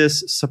using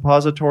this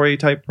suppository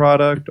type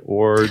product,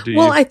 or do you?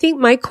 Well, I think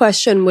my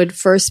question would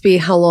first be,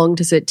 how long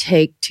does it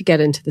take to get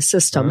into the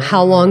system?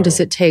 How long does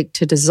it take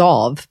to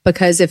dissolve?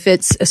 Because if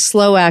it's a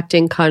slow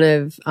acting kind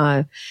of,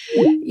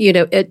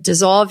 it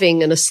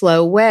dissolving in a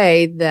slow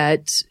way,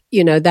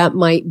 that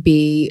might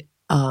be,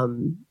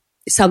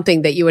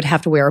 something that you would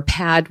have to wear a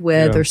pad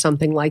with or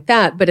something like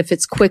that. But if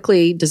it's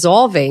quickly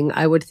dissolving,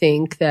 I would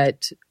think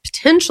that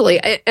potentially,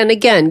 and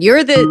again,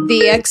 you're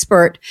the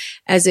expert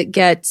as it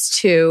gets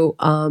to,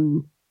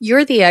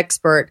 you're the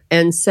expert.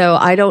 And so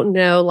I don't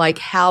know like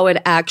how it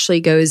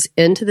actually goes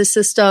into the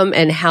system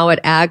and how it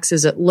acts.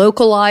 Is it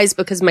localized?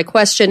 Because my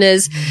question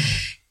is,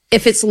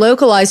 if it's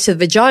localized to the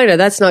vagina,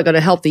 that's not going to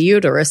help the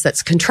uterus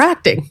that's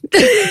contracting.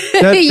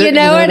 You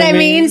know what I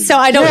mean? So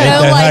I don't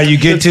know, like, how you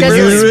get to the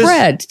uterus? It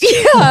spread?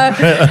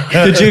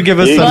 Yeah. Did you give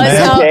us some?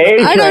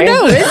 I don't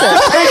know. Is it?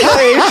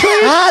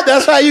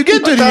 That's how you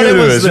get to the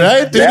uterus,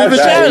 right? Through the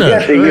That's how you vagina.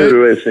 get the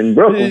uterus in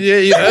Brooklyn.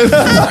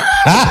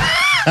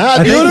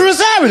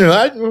 Uterus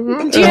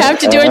Avenue. Do you have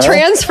to do a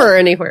transfer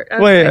anywhere?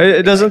 Okay.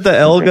 Wait, doesn't the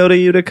L go to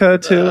Utica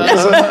too?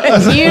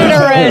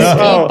 Uterus,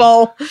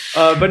 people.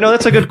 But no,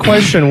 that's a good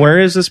question. Where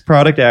is this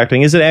product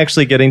acting? Is it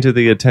actually getting to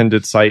the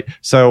intended site?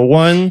 So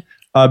one,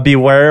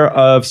 beware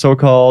of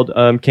so-called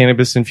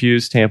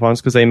cannabis-infused tampons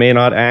because they may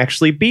not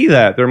actually be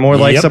that. They're more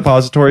like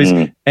suppositories.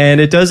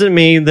 And it doesn't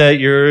mean that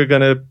you're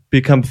going to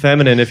become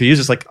feminine if you use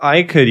this. Like,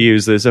 I could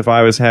use this if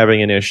I was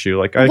having an issue.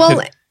 Like,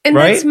 and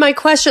that's my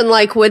question.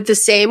 Like, would the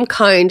same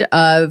kind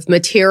of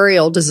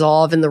material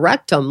dissolve in the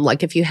rectum?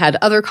 Like, if you had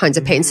other kinds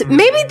of pains?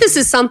 Maybe this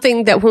is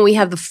something that when we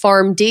have the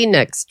PharmD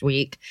next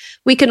week,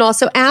 we can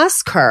also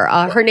ask her.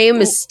 Her name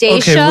is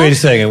Stacia. Okay, wait a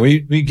second.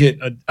 We get.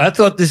 I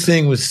thought this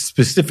thing was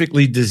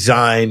specifically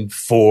designed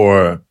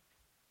for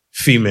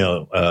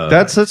female.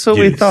 That's what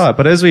we thought.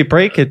 But as we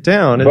break it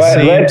down,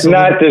 let's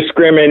not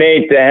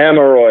discriminate the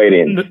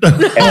hemorrhoiding.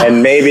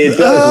 And maybe it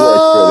does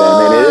work for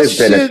them, and it is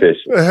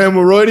beneficial.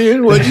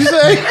 Hemorrhoidian? What'd you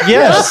say?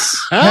 Yes.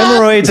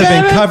 Hemorrhoids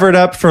have been covered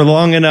up for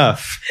long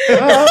enough.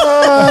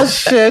 Oh,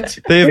 shit.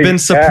 They have been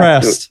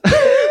suppressed.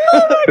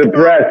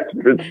 Suppressed.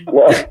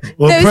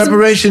 Well,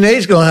 Preparation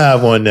H gonna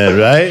have one then,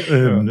 right?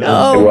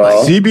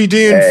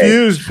 CBD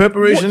infused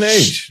Preparation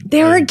H.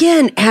 There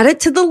again, add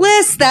it to the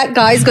list. That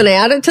guy's going to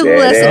add it to the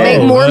list and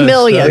make more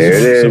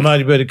millions.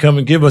 Somebody better come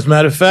and give us.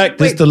 Matter of fact,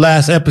 this is the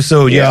last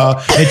episode,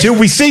 y'all. Until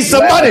we see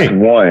somebody.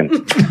 One.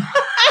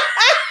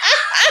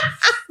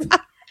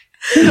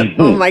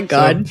 Oh my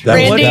God,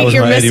 Randy,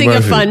 you're missing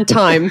a fun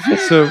time.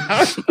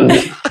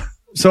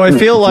 So I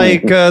feel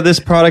like this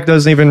product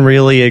doesn't even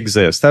really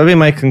exist. That would be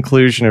my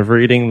conclusion of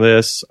reading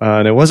this.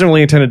 And it wasn't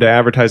really intended to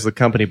advertise the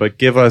company, but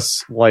give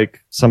us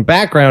like some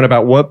background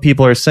about what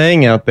people are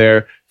saying out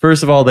there.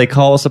 First of all, they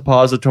call a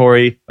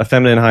suppository a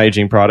feminine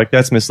hygiene product.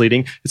 That's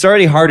misleading. It's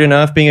already hard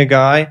enough being a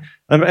guy.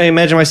 I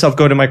imagine myself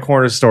go to my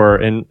corner store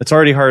and it's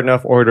already hard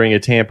enough ordering a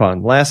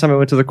tampon. Last time I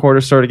went to the corner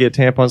store to get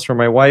tampons for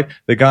my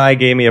wife, the guy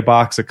gave me a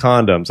box of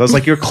condoms. I was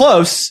like, you're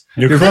close.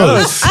 You're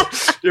close.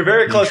 You're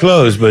very close.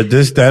 Close, but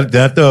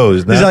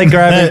those. He's like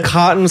grabbing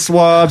cotton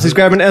swabs. He's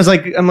grabbing, I'm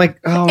like, oh my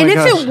gosh. And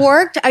if it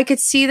worked, I could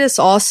see this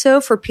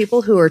also for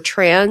people who are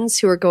trans,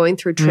 who are going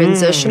through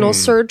transitional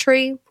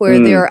surgery, where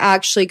they're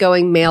actually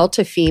going male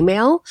to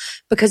female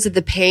because of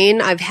the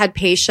pain. I've had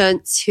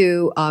patients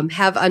who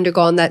have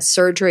undergone that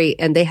surgery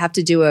and they have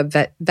to do a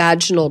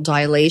vaginal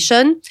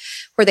dilation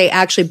where they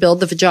actually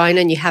build the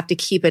vagina and you have to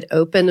keep it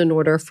open in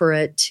order for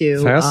it to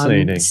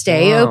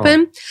stay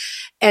open.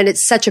 And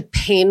it's such a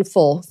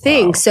painful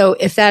thing. Wow. So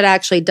if that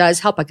actually does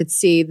help, I could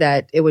see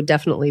that it would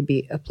definitely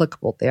be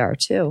applicable there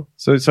too.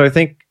 So I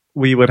think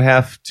we would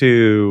have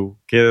to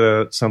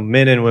get some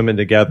men and women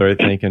together, I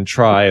think, and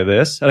try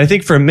this. And I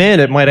think for men,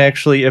 it might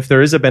actually, if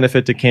there is a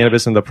benefit to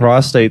cannabis in the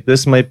prostate,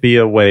 this might be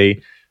a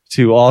way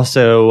to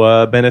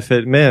also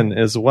benefit men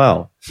as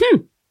well.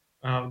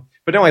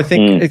 But no, I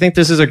think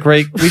this is a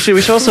great. We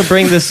should also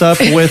bring this up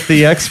with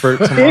the expert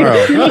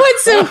tomorrow.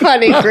 What's so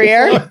funny,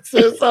 Greer?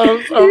 Greer's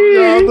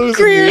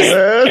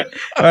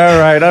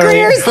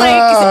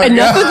like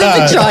enough of the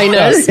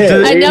vaginas,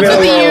 enough of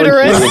the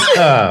uterus,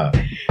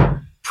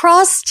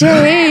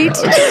 prostate.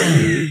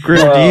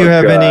 Greer, do you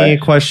have any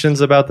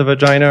questions about the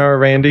vagina, or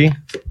Randy?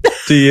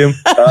 Do you?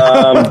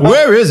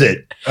 Where is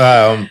it?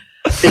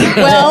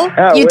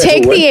 Well, you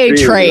take the A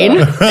train.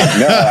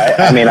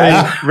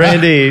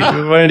 Randy,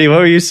 what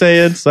were you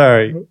saying?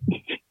 Sorry.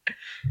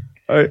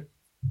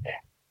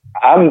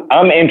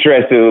 I'm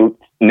interested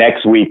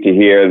next week to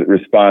hear the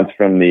response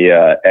from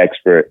the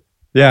expert.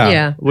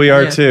 Yeah, we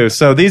are too.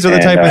 So these are the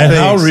type of things. And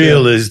how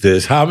real is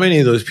this? How many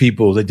of those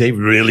people that they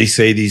really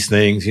say these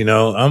things? You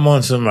know, I'm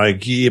on some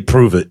like,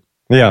 prove it.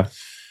 Yeah.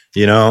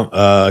 You know,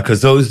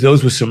 cause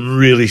those were some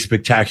really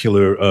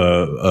spectacular,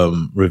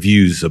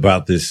 reviews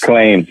about this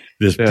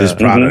this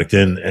product.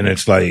 And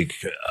it's like,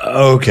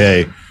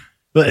 okay,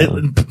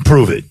 but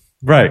prove it.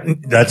 Right.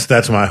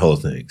 That's my whole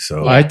thing.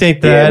 So I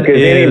think that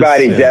because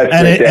anybody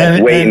desperate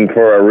that's waiting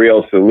for a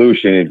real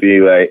solution, it'd be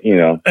like, you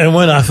know. And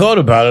when I thought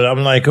about it,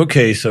 I'm like,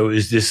 okay, so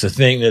is this a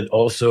thing that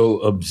also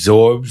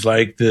absorbs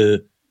like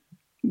the,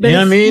 but you know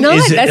what I mean?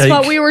 That's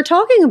what we were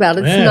talking about.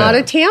 It's not a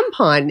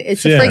tampon.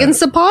 It's a friggin'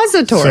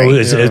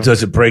 suppository. So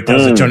does it break down?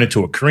 Does it turn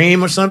into a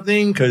cream or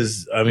something?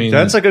 Because, I mean.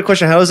 That's a good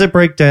question. How does it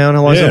break down?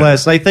 How long does it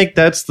last? And I think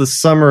that's the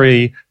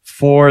summary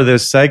for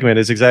this segment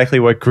is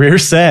exactly what Greer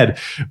said.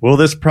 Will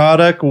this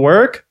product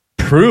work?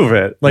 Prove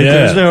it. Like,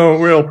 there's no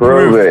real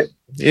proof. Prove it.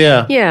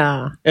 Yeah.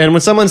 Yeah. And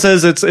when someone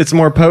says it's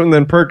more potent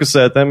than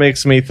Percocet, that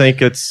makes me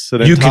think it's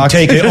an you can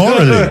take it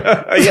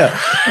orally. Yeah.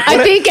 I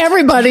think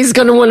everybody's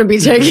going to want to be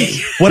taking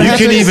it. You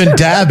can even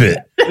dab it.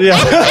 Yeah.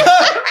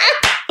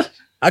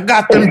 I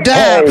got them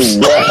dabs.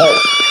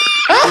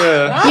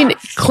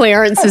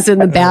 Clarence is in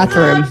the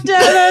bathroom.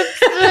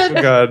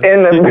 God.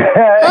 In the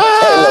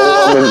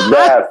woman's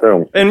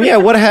bathroom. And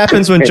what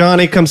happens when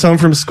Johnny comes home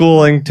from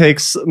school and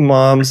takes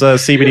mom's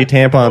CBD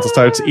tampons and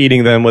starts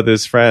eating them with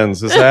his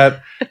friends? Is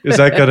that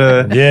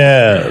gonna?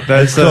 Yeah,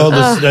 it's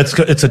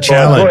a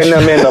challenge. Putting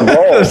them in the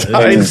bowl.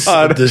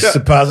 The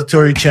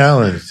suppository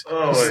challenge.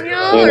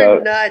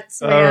 You're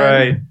nuts, man. All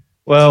right.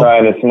 Well,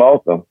 trying to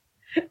smoke them.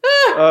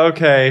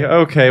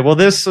 Okay. Well,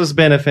 this has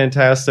been a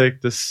fantastic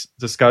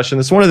discussion.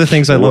 It's one of the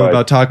things I love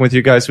about talking with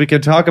you guys. We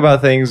can talk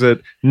about things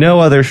that no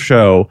other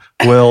show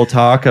will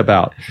talk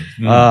about.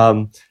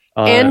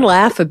 And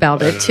laugh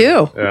about it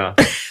too. Yeah.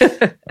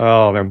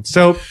 Oh man.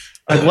 So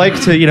I'd like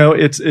to,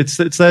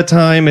 it's that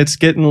time. It's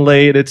getting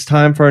late. It's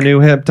time for our new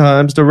hip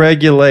times to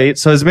regulate.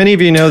 So as many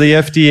of you know, the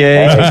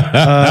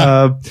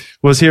FDA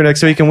was here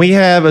next week, and we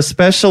have a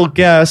special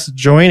guest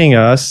joining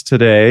us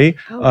today.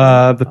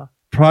 The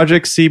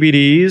Project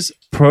CBD's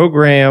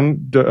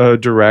program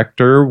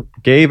director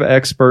gave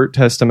expert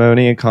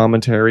testimony and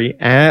commentary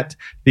at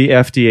the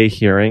FDA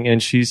hearing,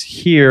 and she's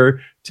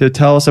here to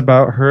tell us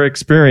about her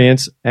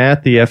experience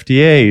at the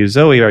FDA.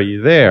 Zoe, are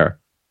you there?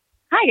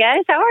 Hi,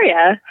 guys. How are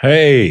you?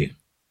 Hey.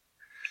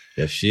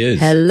 Yes, she is.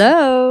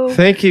 Hello.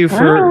 Thank you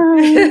for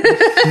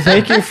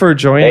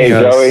joining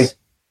us.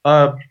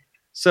 Zoe.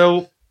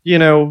 So,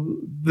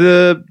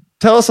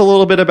 tell us a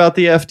little bit about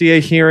the FDA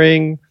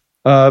hearing.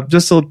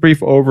 Just a brief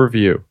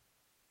overview.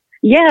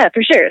 Yeah,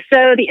 for sure.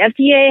 So the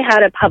FDA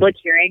had a public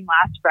hearing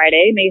last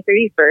Friday, May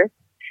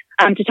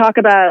 31st, to talk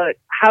about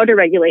how to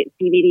regulate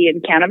CBD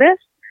in cannabis.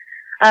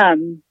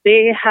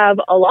 They have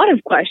a lot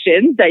of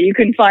questions that you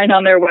can find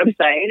on their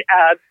website.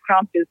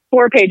 Prompt is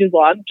 4 pages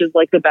long, which is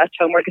like the best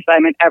homework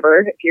assignment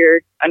ever if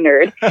you're a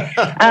nerd.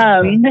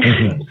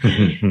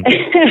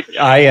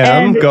 I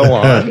am. Go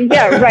on.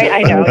 Yeah, right.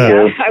 I know.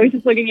 Yeah. I was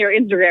just looking at your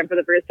Instagram for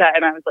the first time,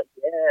 and I was like,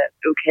 yeah,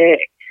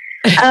 okay.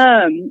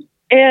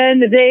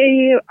 And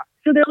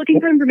they're looking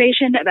for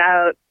information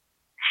about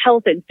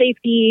health and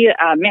safety,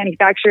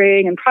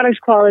 manufacturing and product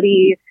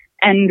quality,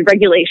 and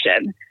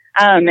regulation.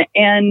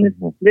 And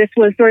this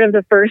was sort of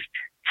the first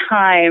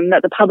time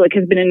that the public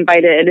has been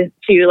invited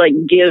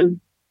to give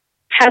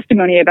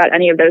testimony about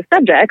any of those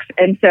subjects.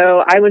 And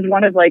so I was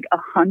one of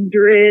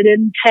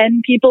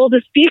 110 people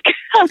to speak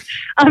on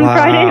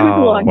Friday. It was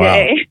a long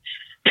day.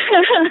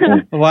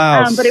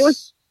 Wow. But it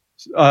was,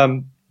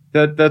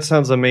 that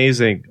sounds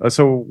amazing.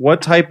 So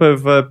what type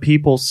of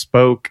people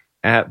spoke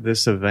at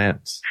this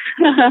event?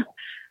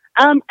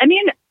 I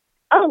mean,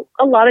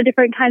 a lot of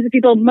different kinds of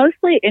people,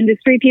 mostly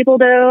industry people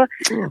though.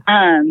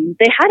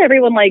 They had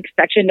everyone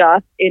sectioned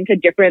off into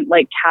different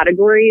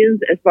categories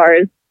as far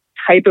as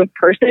type of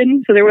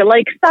person. So there were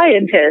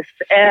scientists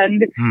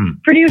and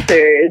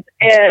producers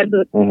and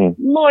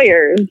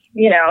lawyers,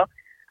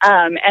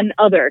 and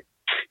other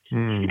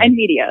and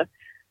media.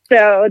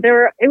 So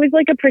it was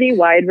a pretty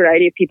wide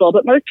variety of people,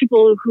 but most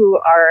people who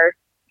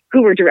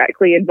were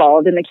directly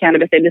involved in the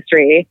cannabis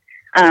industry,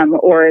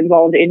 or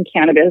involved in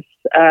cannabis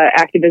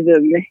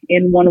activism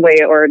in one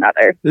way or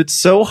another. It's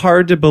so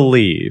hard to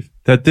believe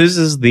that this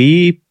is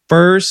the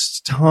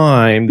first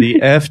time the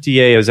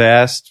FDA has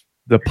asked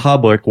the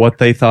public what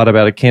they thought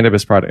about a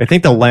cannabis product. I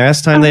think the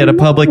last time they had a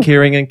public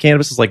hearing on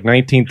cannabis was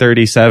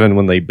 1937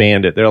 when they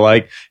banned it. They're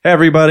like,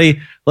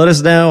 everybody, let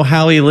us know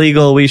how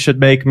illegal we should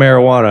make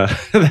marijuana.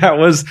 That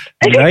was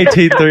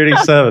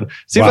 1937.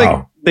 Seems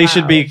like they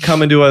should be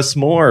coming to us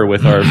more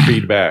with our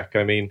feedback.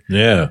 I mean,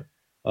 yeah.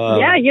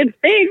 Yeah, you'd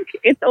think.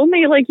 It's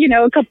only a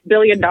couple $1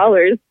 billion.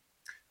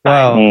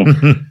 Wow.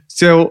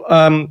 So,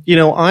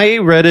 I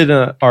read in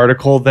an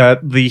article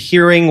that the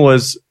hearing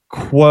was,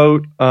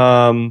 quote,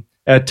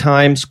 at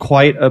times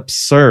quite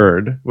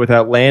absurd, with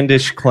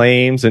outlandish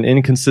claims and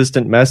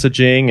inconsistent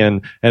messaging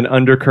and an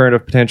undercurrent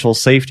of potential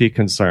safety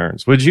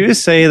concerns. Would you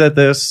say that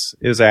this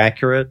is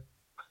accurate?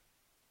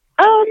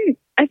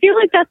 I feel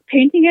like that's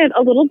painting it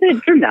a little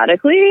bit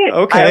dramatically.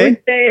 Okay. I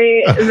would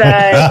say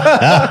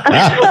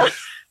that...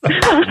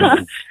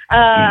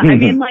 I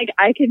mean,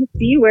 I can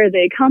see where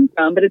they come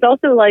from, but it's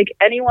also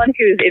anyone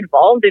who's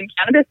involved in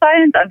cannabis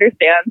science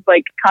understands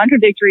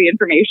contradictory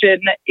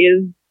information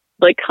is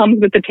comes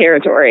with the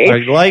territory. I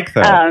like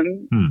that.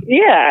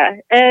 Yeah.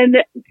 And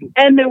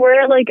there were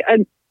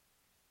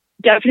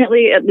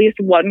definitely at least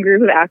one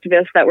group of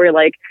activists that were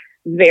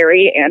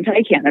very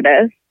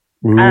anti-cannabis.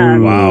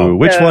 Wow.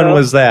 Which one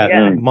was that?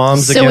 Yeah.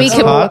 Moms Against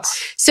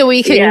Pots? So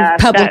we can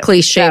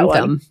publicly shame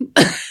them.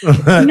 They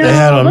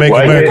had to make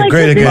America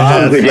great again.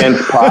 Moms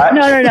Against Pot?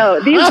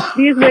 No.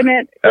 These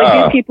women,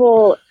 these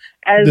people,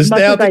 as much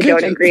as I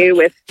don't agree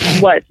with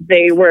what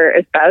they were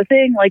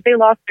espousing, they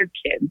lost their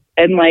kids.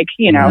 And I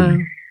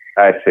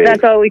see.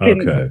 that's all we can,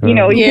 you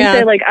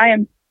can say I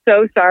am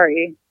so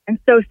sorry. I'm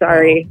so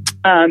sorry.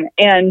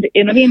 And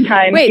in the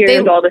meantime,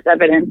 here's all this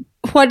evidence.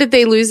 What did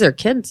they lose their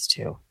kids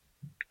to?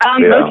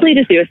 Mostly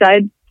to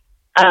suicide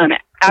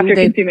after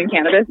consuming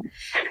cannabis.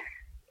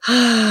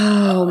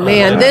 Oh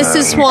man, this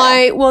is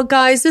why. Well,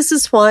 guys, this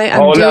is why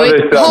I'm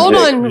doing. Hold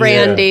on,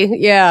 Randy.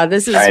 Yeah,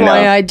 this is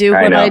why I do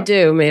what I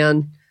do,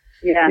 man.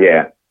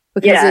 Yeah.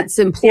 Because it's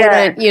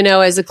important,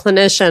 as a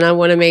clinician, I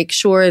want to make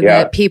sure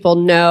that people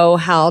know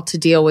how to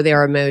deal with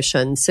their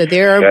emotions. So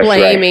they're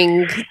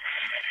blaming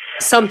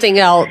something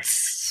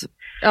else.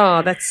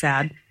 Oh, that's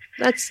sad.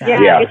 That's sad.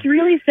 Yeah, it's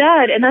really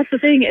sad. And that's the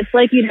thing. It's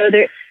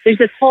there's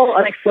this whole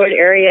unexplored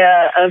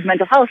area of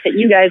mental health that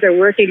you guys are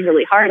working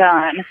really hard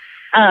on,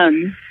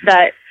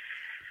 that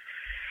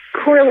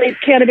correlates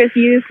cannabis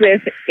use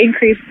with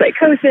increased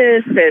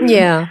psychosis and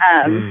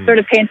sort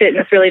of paint it in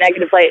this really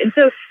negative light. And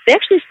so they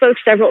actually spoke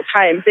several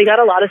times. They got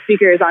a lot of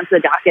speakers onto the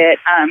docket.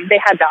 They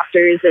had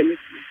doctors and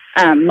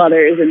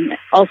mothers and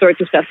all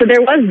sorts of stuff. So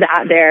there was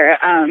that there.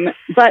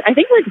 But I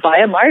think like by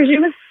and large, it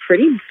was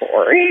pretty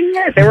boring.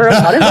 There were a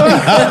lot of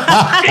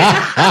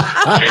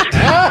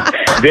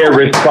Their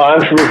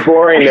response was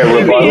boring. Their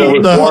rebuttal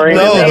was boring.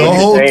 No, the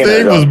whole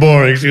thing was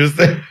boring. She was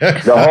saying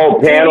the whole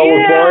panel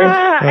was boring.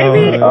 I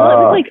mean, it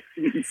was like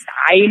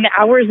 9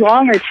 hours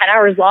long or 10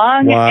 hours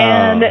long. Wow.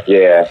 And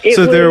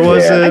so there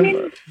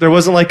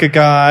wasn't like a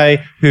guy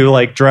who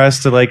like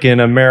dressed like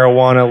in a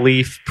marijuana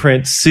leaf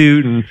print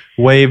suit and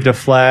waved a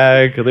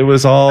flag. It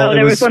was all. Oh,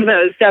 there was one of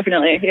those,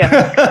 definitely.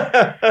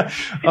 Yeah.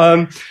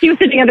 He was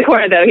sitting in the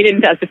corner though. He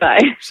didn't testify.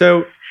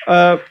 So,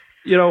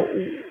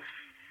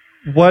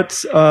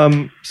 what's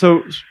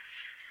so.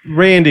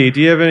 Randy,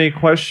 do you have any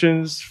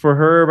questions for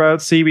her about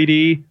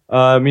CBD?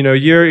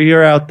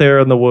 You're out there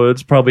in the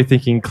woods, probably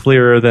thinking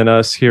clearer than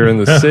us here in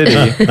the city.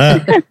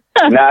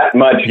 Not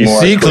much you more.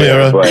 See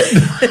clearer, but,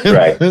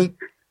 right?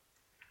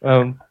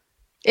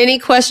 Any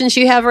questions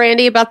you have,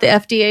 Randy, about the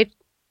FDA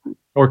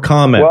or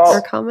comments?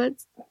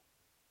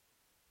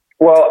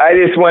 Well, I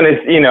just want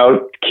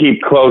to,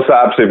 keep close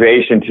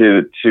observation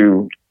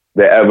to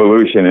the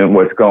evolution and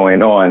what's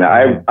going on.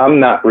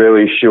 I'm not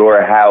really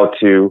sure how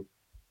to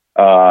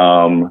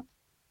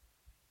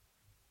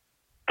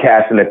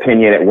cast an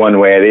opinion at one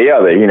way or the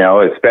other,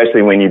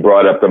 especially when you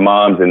brought up the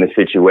moms and the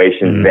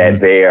situations that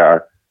they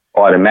are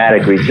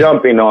automatically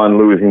jumping on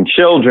losing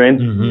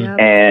children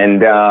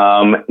and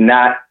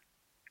not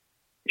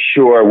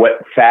sure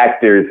what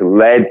factors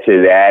led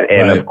to that.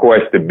 And of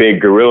course, the big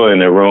gorilla in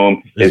the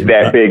room is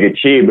that big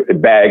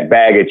bag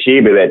of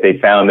Chiba that they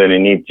found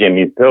underneath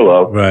Jimmy's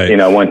pillow,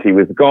 once he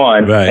was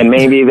gone. Right. And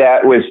maybe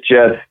that was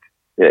just,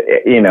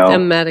 a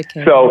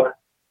medication. So,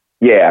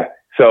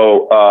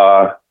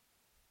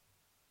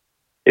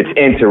 it's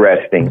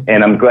interesting,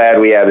 and I'm glad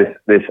we have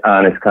this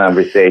honest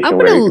conversation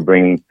where we can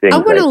bring things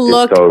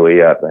totally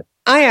up.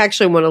 I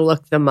actually want to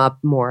look them up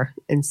more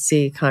and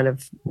see,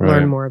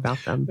 learn more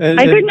about them.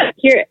 I could not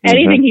hear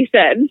anything he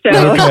said,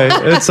 so okay,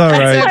 it's all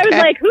right. I was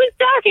like, "Who's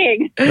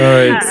talking?" All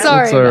right,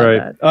 sorry. It's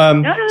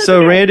all right.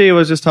 So Randy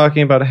was just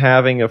talking about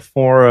having a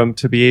forum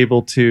to be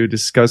able to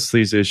discuss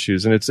these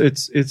issues, and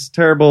it's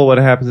terrible what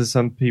happens to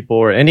some people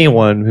or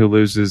anyone who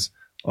loses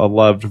a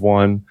loved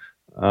one.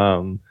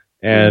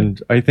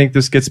 And I think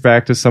this gets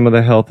back to some of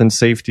the health and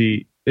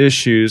safety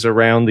issues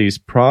around these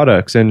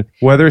products. And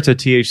whether it's a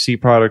THC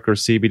product or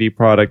CBD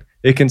product,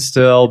 it can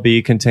still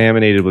be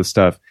contaminated with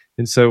stuff.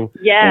 And so,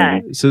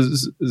 so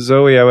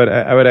Zoe, I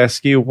would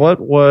ask you,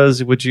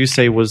 would you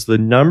say was the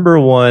number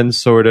one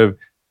sort of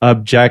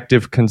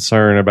objective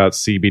concern about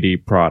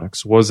CBD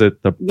products? Was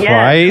it the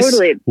price?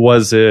 Totally.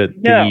 Was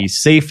it the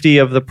safety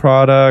of the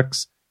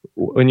products?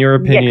 In your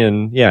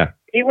opinion,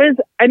 It was,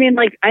 I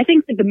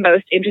think that the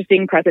most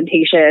interesting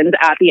presentations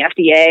at the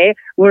FDA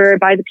were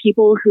by the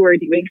people who are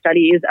doing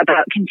studies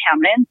about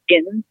contaminants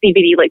in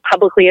CBD, like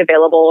publicly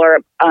available or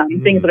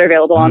things that are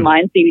available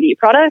online, CBD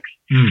products.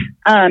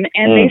 And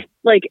they,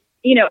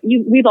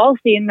 we've all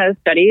seen those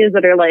studies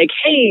that are like,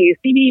 hey,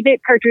 CBD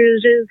vape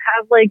cartridges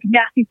have like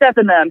nasty stuff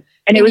in them.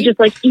 And it was just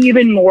like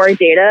even more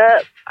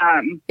data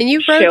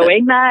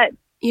showing that.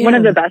 Yeah. One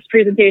of the best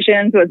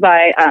presentations was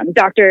by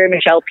Dr.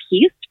 Michelle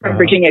Peace from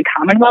Virginia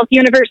Commonwealth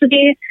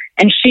University.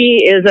 And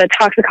she is a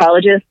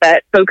toxicologist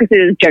that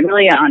focuses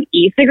generally on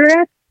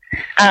e-cigarettes.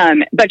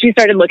 But she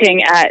started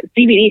looking at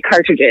CBD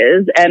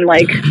cartridges and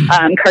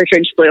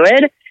cartridge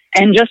fluid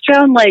and just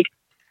found like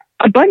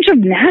a bunch of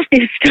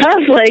nasty stuff,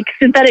 like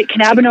synthetic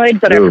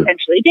cannabinoids that are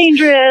potentially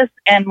dangerous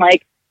and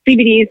like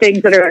CBD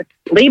things that are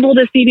labeled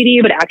as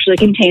CBD but actually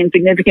contain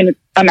significant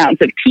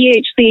amounts of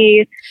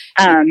THC.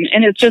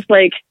 And it's just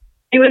like,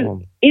 it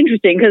was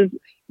interesting because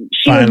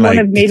she was one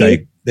of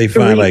maybe they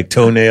find like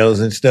toenails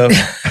and stuff.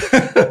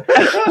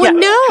 Well,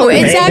 no,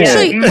 it's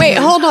actually, wait,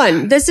 hold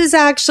on. This is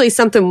actually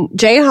something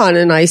Jahan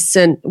and I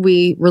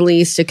we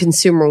released a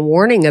consumer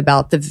warning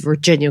about the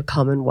Virginia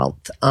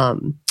Commonwealth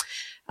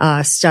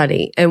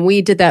study. And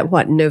we did that,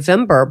 in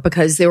November,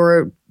 because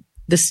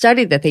the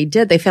study that they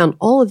did, they found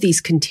all of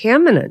these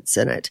contaminants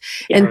in it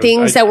and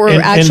things that were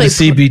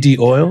actually in the CBD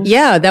oil.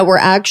 Yeah, that were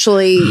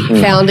actually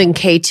found in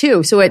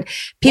K2. So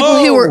people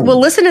who were,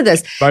 listen to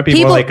this. Might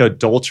be more like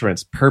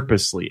adulterants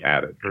purposely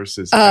added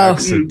versus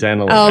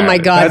accidentally. Oh my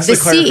God. That's the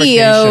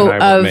CEO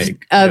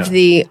of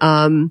the,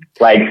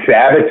 like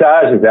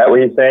sabotage. Is that what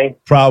you're saying?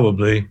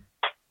 Probably.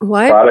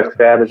 What? Product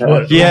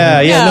sabotage?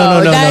 Yeah.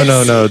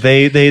 No.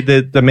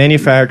 The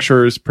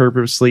manufacturers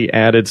purposely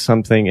added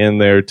something in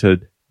there to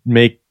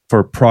make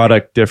for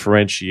product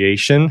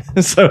differentiation.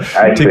 So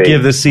to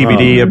give the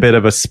CBD a bit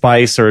of a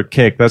spice or a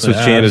kick. That's what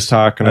Jan is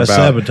talking about.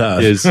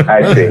 Sabotage.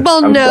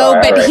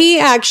 But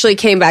he actually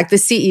came back. The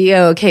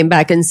CEO came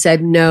back and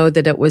said no,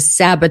 that it was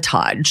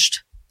sabotaged.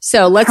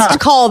 So let's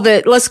call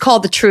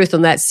the truth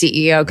on that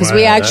CEO, because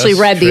we actually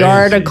read the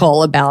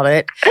article about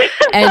it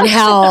and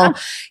how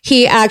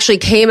he actually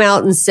came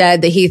out and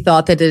said that he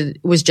thought that it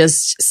was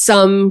just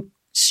some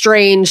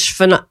strange,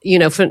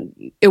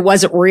 it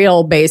wasn't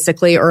real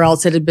basically, or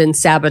else it had been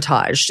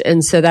sabotaged.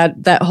 And so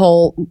that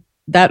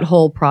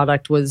whole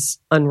product was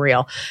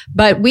unreal.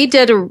 But we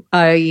did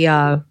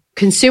a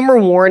consumer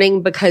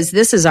warning, because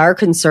this is our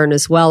concern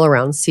as well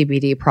around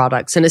CBD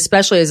products. And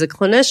especially as a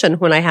clinician,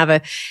 when I have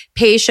a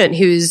patient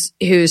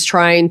who's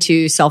trying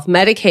to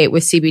self-medicate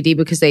with CBD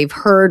because they've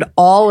heard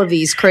all of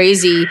these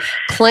crazy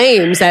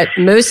claims that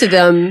most of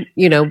them,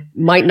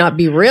 might not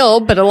be real,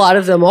 but a lot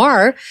of them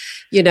are,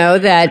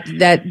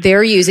 that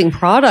they're using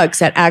products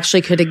that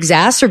actually could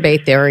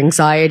exacerbate their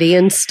anxiety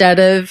instead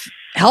of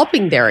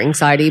helping their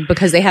anxiety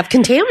because they have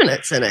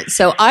contaminants in it.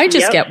 So I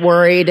just get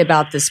worried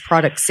about this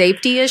product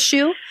safety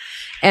issue.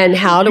 And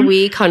how do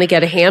we kind of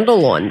get a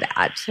handle on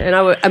that? And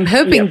I'm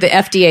hoping the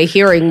FDA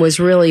hearing was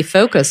really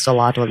focused a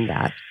lot on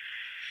that.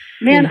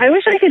 Man, I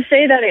wish I could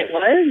say that it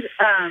was,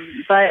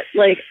 but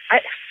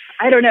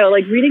I don't know.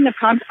 Like, reading the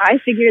prompt, I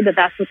figured that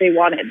that's what they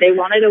wanted. They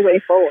wanted a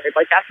way forward.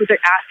 Like, that's what they're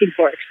asking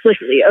for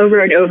explicitly over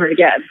and over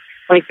again.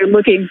 Like, they're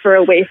looking for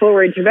a way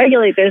forward to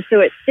regulate this so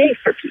it's safe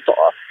for people.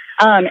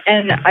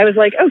 And I was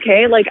like,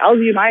 okay, I'll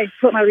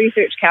put my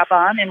research cap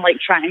on and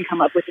try and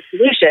come up with a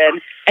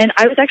solution. And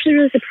I was actually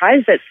really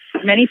surprised that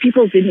many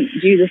people didn't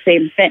do the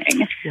same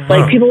thing.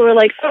 Wow. People were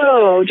like,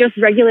 oh, just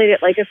regulate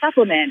it like a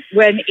supplement.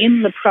 When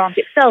in the prompt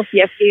itself, the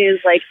FDA is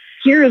like,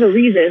 here are the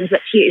reasons that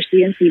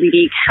THC and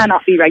CBD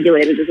cannot be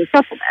regulated as a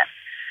supplement.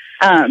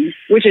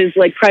 Which is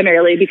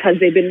primarily because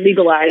they've been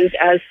legalized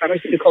as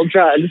pharmaceutical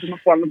drugs in the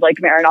form of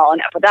Marinol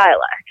and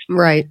Epidiolex.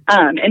 Right.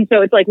 And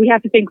so it's we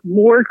have to think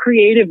more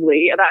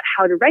creatively about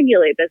how to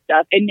regulate this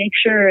stuff and make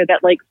sure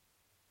that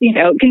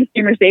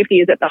consumer safety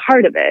is at the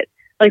heart of it.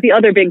 The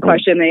other big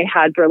question they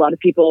had for a lot of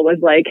people was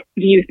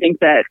do you think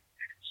that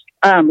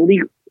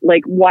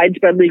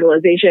widespread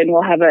legalization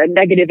will have a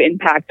negative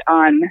impact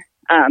on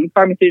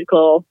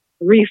pharmaceutical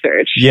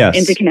research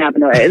into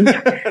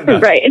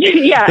cannabinoids? Right.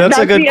 Yeah. That's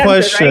a good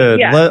question. Right?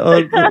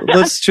 Yeah.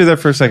 Let's do that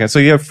for a second. So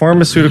you have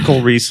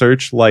pharmaceutical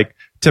research like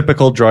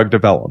typical drug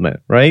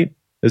development, right?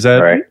 Is that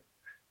right?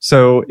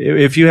 So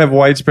if you have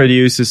widespread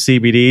use of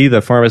CBD,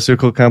 the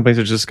pharmaceutical companies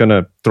are just going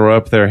to throw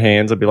up their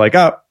hands and be like,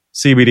 oh,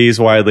 CBD is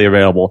widely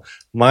available.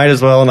 Might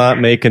as well not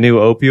make a new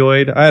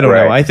opioid. I don't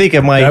know. I think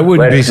it might. That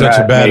wouldn't be such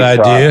a bad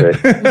idea.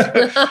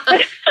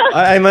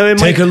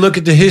 Take a look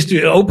at the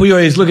history of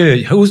opioids. Look at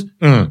it.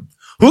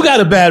 Who got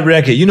a bad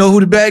record? You know who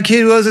the bad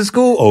kid was at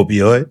school?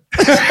 Opioid.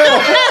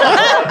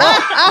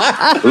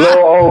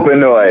 Little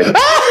opioid.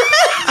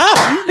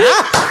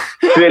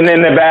 Sitting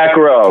in the back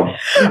row.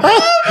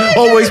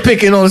 Always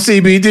picking on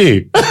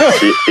CBD.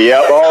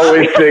 Yep,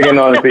 always picking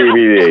on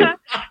CBD.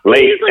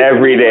 Late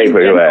every day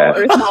for class.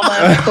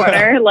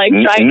 Corner,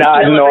 nodding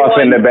off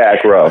in the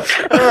back row.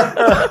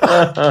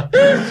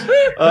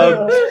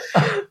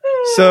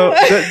 So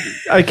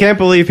I can't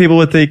believe people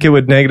would think it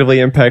would negatively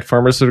impact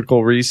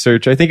pharmaceutical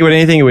research. I think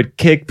it would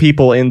kick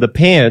people in the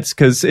pants,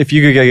 because if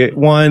you could get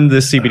the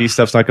CBD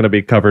stuff's not going to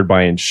be covered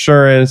by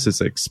insurance.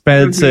 It's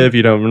expensive. Mm-hmm.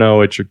 You don't know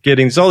what you're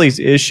getting. There's all these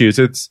issues.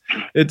 It's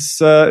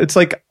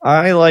like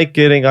I like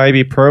getting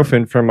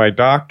ibuprofen from my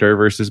doctor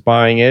versus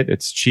buying it.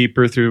 It's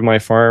cheaper through my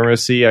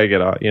pharmacy. I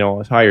get a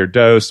higher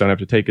dose. Don't have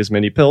to take as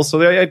many pills.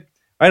 So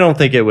I don't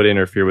think it would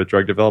interfere with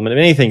drug development. If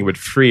anything, it would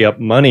free up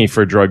money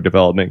for drug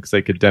development because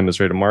they could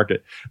demonstrate a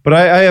market. But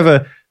I have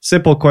a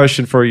simple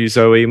question for you,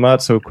 Zoe.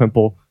 Not so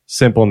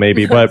simple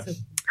maybe, but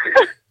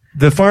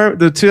the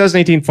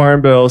 2018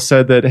 Farm Bill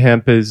said that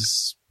hemp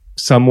is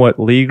somewhat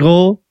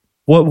legal.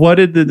 What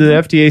did the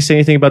FDA say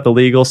anything about the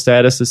legal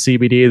status of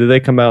CBD? Did they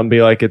come out and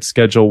be like it's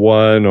Schedule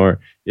 1 or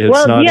it's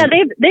not? Well, yeah,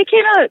 they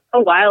came out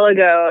a while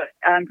ago,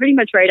 pretty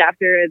much right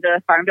after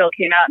the Farm Bill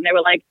came out, and they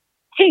were like,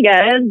 hey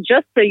guys,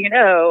 just so you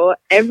know,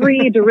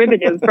 every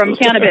derivative from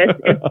cannabis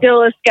is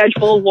still a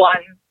Schedule 1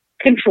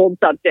 controlled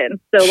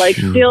substance. So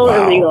still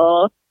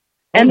illegal.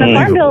 And the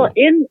Farm Bill,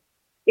 in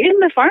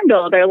the Farm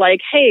Bill, they're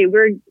like, hey,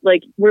 we're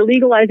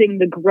legalizing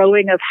the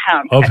growing of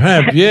hemp.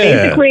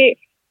 Basically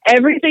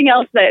everything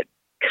else that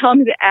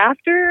comes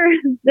after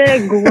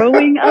the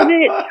growing of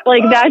it,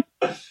 that's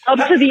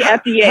up to the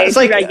FDA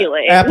to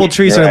regulate. Apple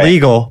trees are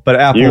legal, but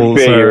apples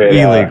are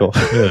illegal.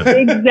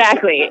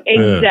 Exactly.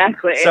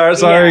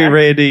 Sorry,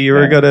 Randy, you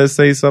were going to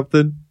say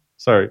something?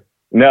 Sorry.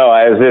 No,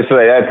 I was just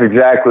like, that's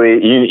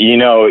exactly,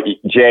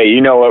 Jay,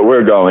 you know what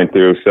we're going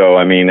through. So,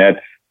 I mean,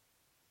 that's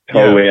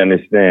totally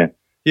understand.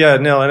 Yeah,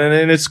 no,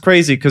 and it's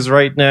crazy because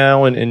right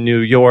now in New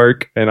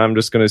York, and I'm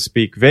just going to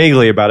speak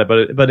vaguely about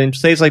it, but in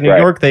states like New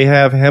York, they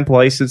have hemp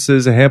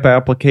licenses and hemp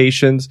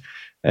applications,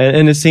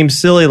 and it seems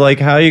silly,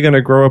 how are you going to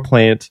grow a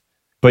plant,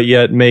 but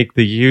yet make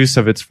the use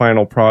of its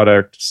final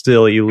product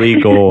still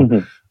illegal?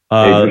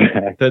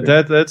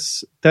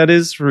 That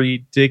is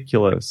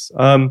ridiculous.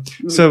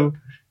 So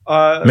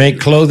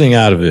make clothing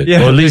out of it,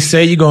 or at least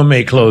say you're going to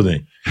make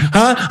clothing.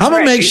 Huh? I'm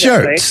going to make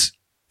shirts.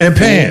 and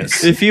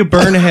pants. If you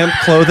burn hemp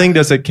clothing,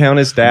 does it count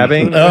as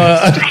dabbing?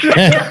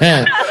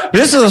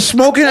 This is a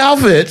smoking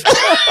outfit.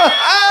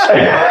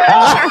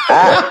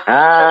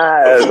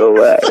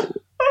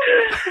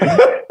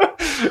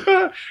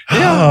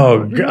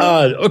 Oh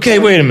God. Okay,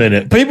 wait a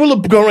minute. People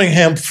are growing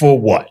hemp for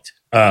what?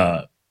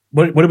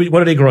 What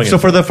are they growing? So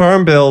for the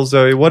farm bill,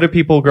 Zoe, what are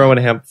people growing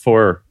hemp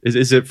for?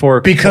 Is it for?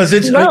 Because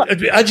it's.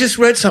 I just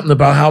read something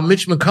about how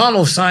Mitch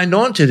McConnell signed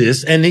on to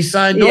this, and he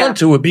signed on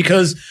to it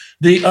because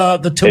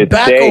the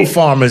tobacco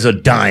farmers are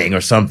dying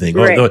or something.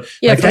 Right. Or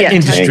that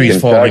industry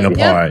is falling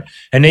apart,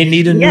 and they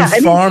need a new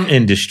farm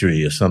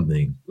industry or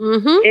something.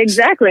 Mm-hmm.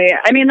 Exactly.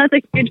 I mean, that's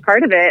a huge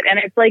part of it, and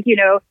it's like, you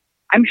know,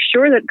 I'm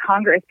sure that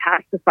Congress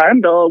passed the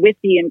Farm Bill with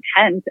the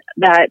intent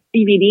that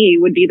CBD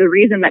would be the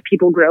reason that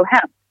people grow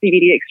hemp,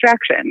 CBD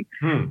extraction.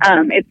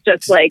 It's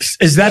just like,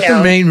 is that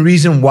the main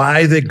reason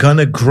why they're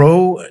gonna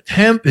grow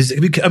hemp? Is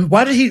it because,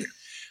 why did he?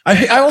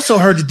 I also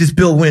heard that this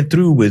bill went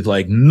through with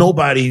like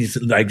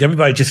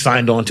everybody just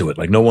signed on to it,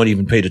 like no one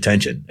even paid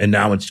attention, and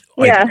now it's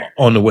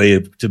on the way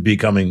to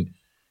becoming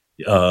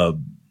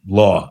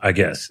law, I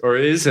guess. Or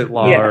is it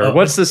law? Or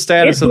what's the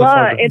status of the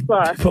farm? It's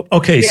law.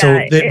 Okay,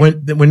 so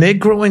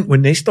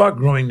when they start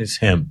growing this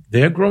hemp,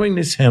 they're growing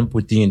this hemp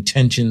with the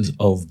intentions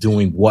of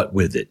doing what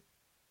with it?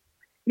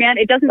 Man,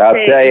 it doesn't I'll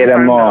say. tell you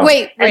them all.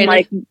 Wait,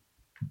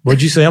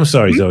 what'd you say? I'm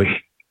sorry, Zoe.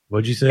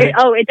 What'd you say?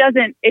 It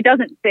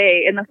doesn't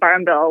say in the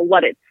Farm Bill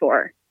what it's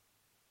for.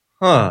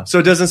 Huh. So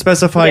it doesn't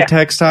specify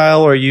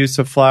textile or use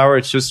of flower.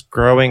 It's just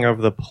growing of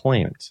the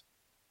plant.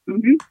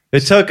 Mm-hmm.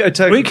 It took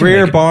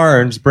Greer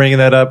Barnes bringing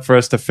that up for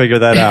us to figure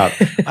that out.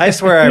 I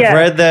swear I've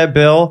read that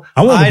bill.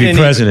 I want to be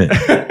president.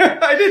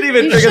 I didn't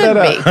even figure that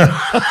out.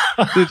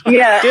 You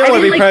don't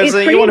want to be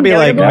president. You want to be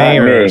like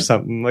mayor or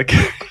something. Like.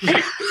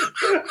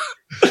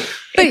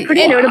 It's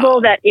pretty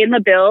notable that in the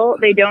bill,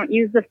 they don't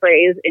use the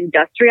phrase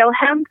industrial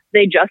hemp.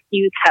 They just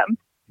use hemp.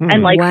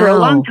 And for a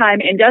long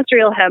time,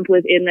 industrial hemp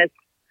was in this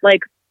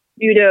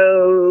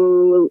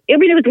it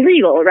was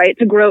legal, right,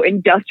 to grow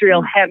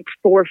industrial hemp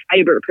for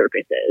fiber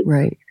purposes.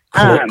 Right.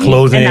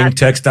 Clothing,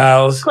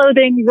 textiles.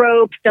 Clothing,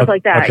 rope, stuff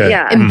like that. Okay.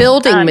 Yeah. And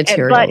building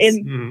materials. But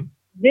in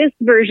this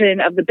version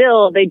of the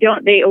bill, they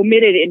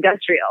omitted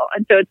industrial.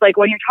 And so it's like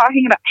when you're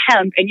talking about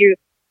hemp and you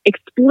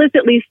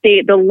explicitly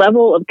state the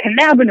level of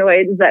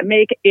cannabinoids that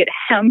make it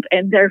hemp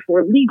and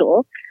therefore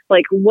legal,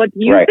 like what do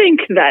you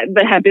think that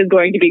the hemp is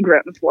going to be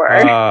grown for?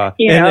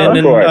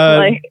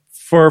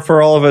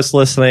 For all of us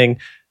listening,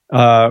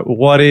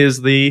 what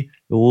is the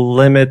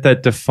limit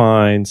that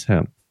defines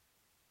hemp?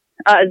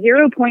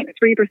 0.3%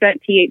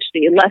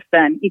 THC, less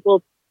than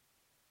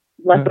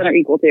or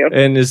equal to.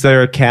 And is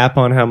there a cap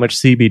on how much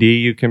CBD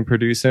you can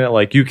produce in it?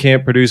 Like you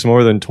can't produce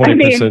more than 20%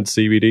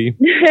 CBD?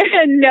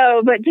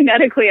 No, but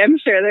genetically I'm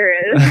sure there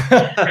is.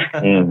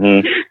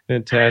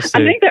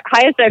 Fantastic. I think the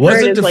highest I've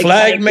heard is Wasn't the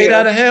flag made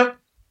out of hemp?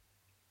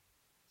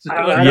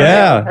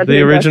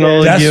 The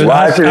original. That's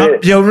why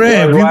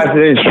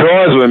Washington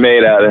straws were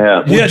made out of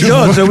hemp. Yeah,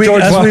 George. So we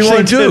want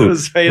to do.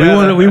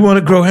 We want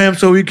to grow hemp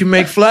so we can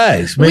make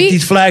flags. Make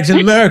these flags in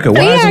America.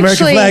 Why is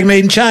American flag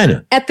made in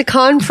China? At the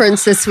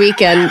conference this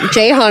weekend,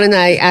 Jahan and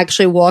I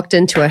actually walked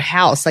into a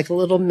house, like a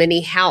little mini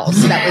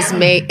house that was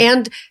made,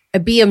 and a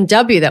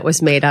BMW that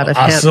was made out of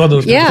hemp. I saw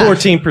those.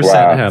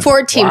 14% hemp.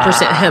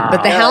 14% hemp,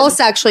 but the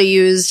house actually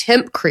used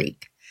hempcrete.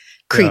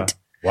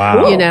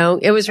 Wow. You know,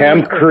 it was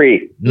really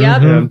hempcrete. Cool.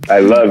 Yep. I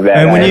love that.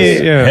 And when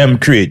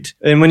hempcrete.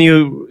 And when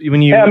you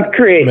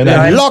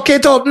hempcrete. Lock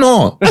it up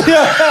now.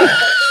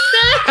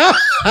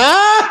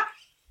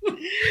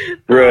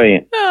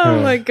 Brilliant.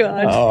 Oh my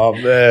God. Oh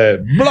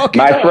man.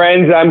 My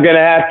friends, I'm gonna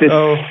have to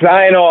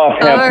sign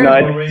off, Hemp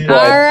Nuts.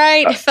 All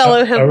right,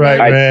 fellow Hemp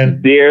Nuts. I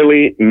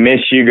dearly miss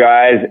you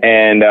guys,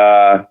 and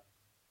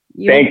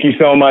thank you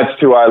so much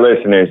to our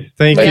listeners.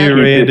 Thank you,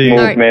 Randy. Keep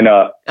this movement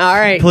up. All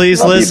right.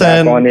 Please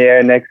listen. Be back on the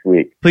air next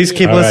week. Please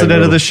keep listening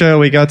to the show.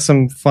 We got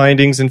some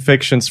findings and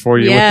fictions for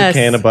you with the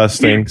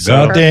cannabusting. So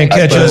out there and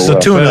catch us. So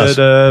tune us.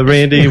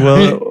 Randy,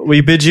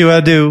 we bid you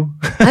adieu.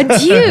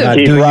 Adieu.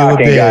 Keep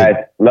rocking, guys.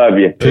 Love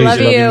you. Peace.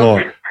 Love you.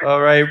 More. All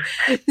right.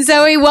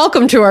 Zoe,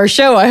 welcome to our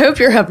show. I hope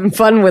you're having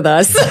fun with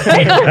us. I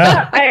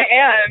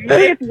am.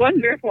 It's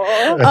wonderful.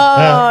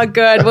 Oh,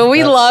 good. Well,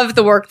 we love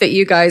the work that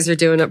you guys are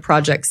doing at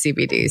Project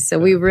CBD. So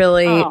we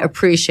really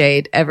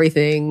appreciate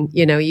everything.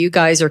 You know, you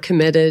guys are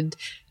committed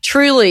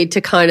truly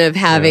to kind of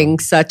having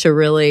such a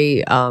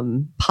really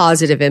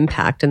positive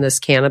impact in this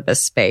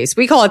cannabis space.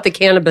 We call it the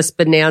cannabis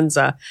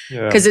bonanza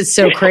because it's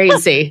so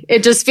crazy.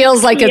 It just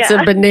feels like it's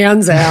a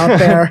bonanza out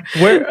there.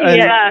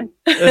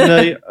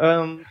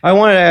 I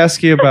want to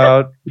ask you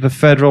about the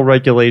federal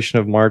regulation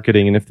of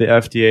marketing and if the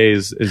FDA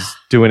is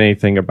doing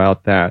anything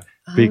about that.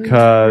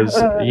 Because,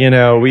 you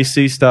know, we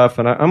see stuff,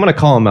 and I'm going to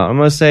call them out. I'm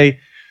going to say,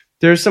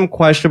 there's some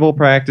questionable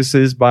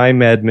practices by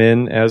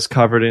MedMen, as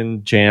covered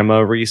in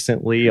JAMA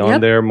recently on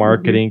their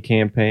marketing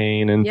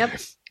campaign and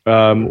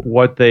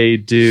what they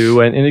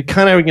do. And it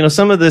kind of, you know,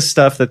 some of this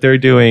stuff that they're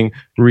doing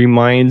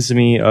reminds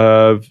me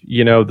of,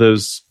 you know,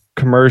 those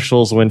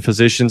commercials when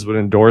physicians would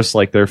endorse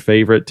like their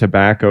favorite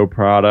tobacco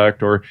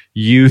product, or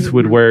youth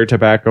would wear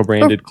tobacco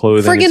branded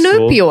clothing. Friggin'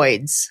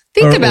 opioids.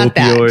 Think about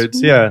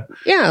opioids, that.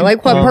 Yeah,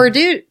 like what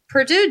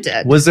Purdue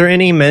did. Was there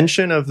any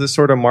mention of the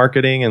sort of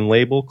marketing and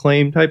label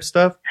claim type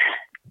stuff?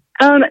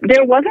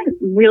 There wasn't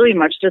really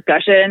much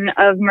discussion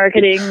of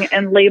marketing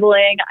and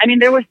labeling. I mean,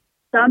 there were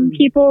some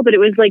people, but it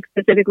was like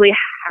specifically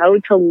how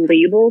to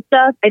label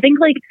stuff. I think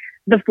like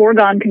the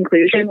foregone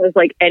conclusion was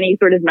like any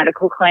sort of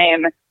medical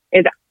claim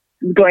is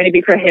going to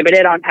be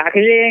prohibited on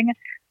packaging.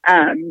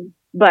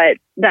 But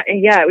that,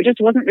 it just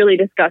wasn't really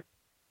discussed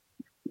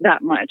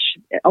that much,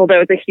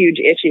 although it's a huge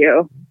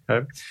issue.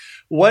 Okay.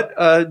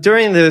 What,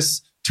 during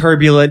this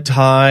turbulent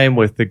time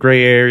with the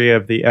gray area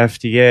of the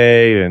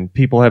FDA and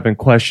people having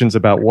questions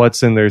about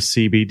what's in their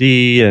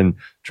CBD and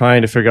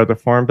trying to figure out the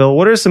Farm Bill,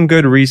 what are some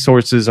good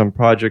resources on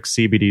Project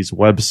CBD's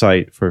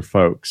website for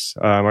folks?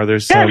 Are there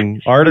some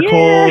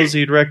articles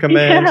you'd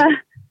recommend? Yeah.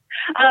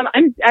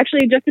 I'm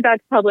actually just about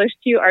to publish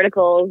 2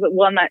 articles.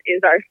 One that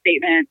is our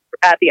statement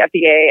at the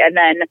FDA, and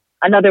then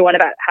another one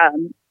about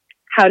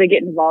how to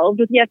get involved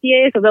with the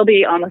FDA. So they'll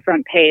be on the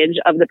front page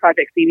of the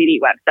Project CBD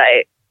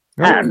website.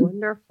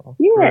 Wonderful.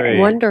 Yeah. Great.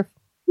 Wonderful.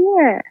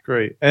 Yeah.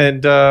 Great.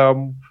 And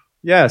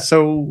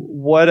so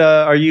what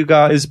are you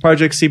guys, is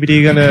Project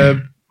CBD going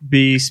to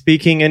be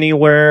speaking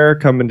anywhere,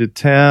 coming to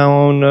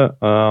town?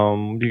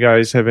 Do you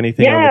guys have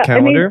anything on the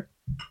calendar?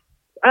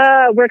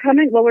 We're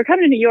coming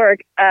to New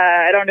York.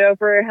 I don't know if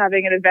we're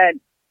having an event,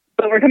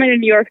 but we're coming to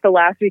New York the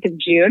last week of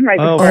June, right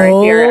before I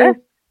hear it.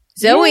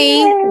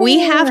 Zoe, we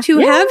have to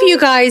have you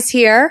guys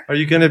here. Are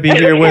you going to be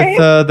here with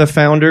the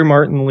founder,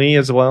 Martin Lee,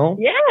 as well?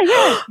 Yeah.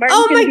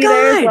 Martin's my be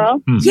there as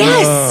God. well.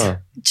 Yes.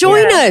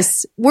 Join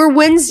us. We're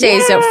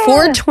Wednesdays at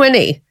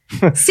 4:20.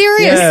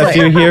 Seriously. Yeah, if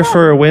you're here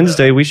for a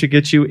Wednesday, we should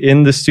get you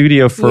in the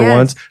studio for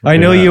once. I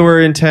know you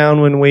were in town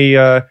when we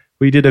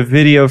did a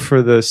video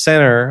for the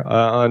Center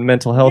on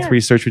Mental Health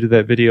Research. We did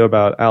that video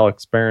about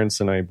Alex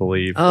Berenson, I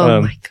believe.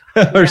 Oh my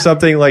God. Or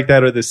something like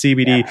that, or the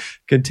CBD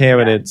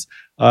contaminants.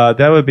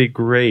 That would be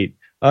great.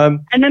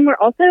 And then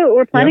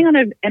we're planning on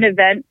an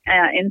event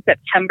in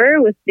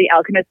September with the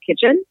Alchemist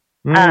Kitchen.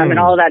 And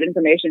all of that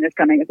information is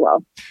coming as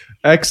well.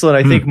 Excellent.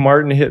 I think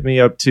Martin hit me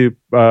up to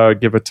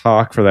give a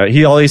talk for that.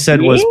 All he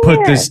said was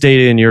put this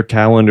date in your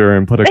calendar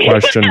and put a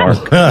question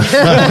mark.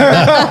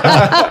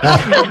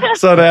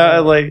 So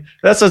now,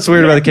 that's what's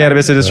weird about the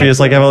cannabis industry. Is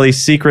like I have all these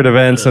secret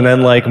events, and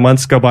then like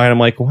months go by, and I'm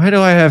like, why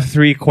do I have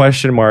 3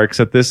 question marks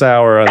at this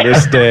hour on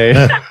this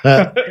day?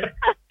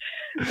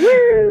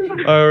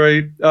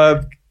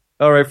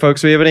 All right, folks.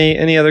 Do we have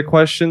any other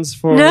questions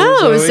for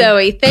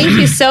Zoe? Thank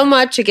you so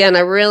much again. I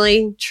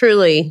really,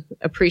 truly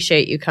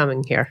appreciate you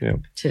coming here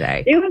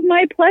today. It was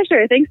my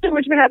pleasure. Thanks so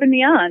much for having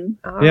me on.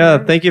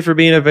 Thank you for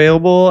being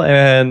available,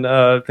 and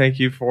thank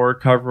you for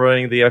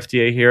covering the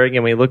FDA hearing.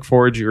 And we look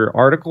forward to your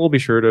article. Be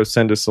sure to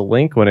send us a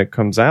link when it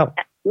comes out.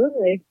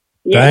 Absolutely.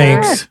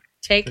 Thanks.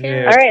 Take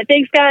care. All right.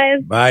 Thanks,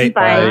 guys.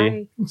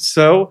 Bye.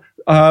 So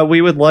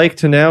we would like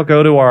to now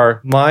go to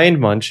our Mind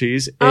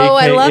Munchies,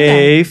 I love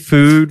aka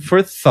Food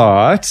for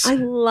Thought. I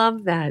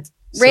love that.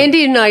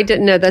 Randy and I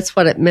didn't know that's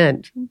what it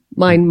meant,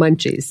 Mind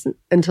Munchies,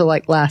 until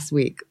like last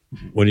week.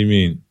 What do you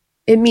mean?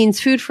 It means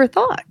food for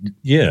thought.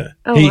 Yeah.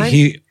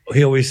 He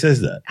always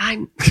says that.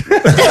 I'm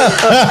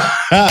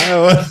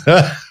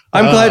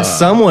glad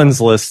someone's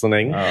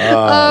listening.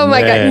 Oh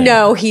my God.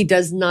 No, he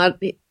does not.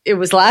 It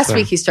was last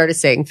week he started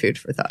saying food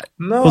for thought.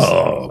 No.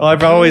 Well,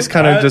 I've always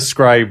kind of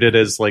described it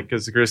as like,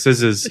 because Chris,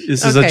 this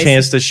is a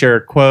chance to share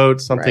a quote,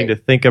 something to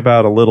think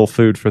about, a little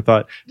food for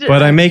thought.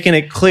 But I'm making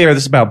it clear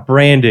this is about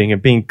branding and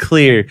being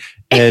clear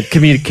and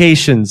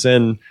communications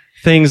and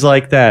things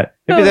like that.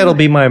 Maybe that'll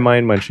be my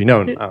Mind Munchie.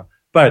 No.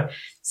 But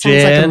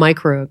sounds Jan, like a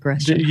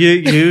microaggression.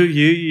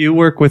 You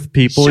work with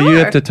people. Sure. You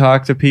have to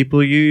talk to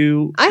people.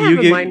 I have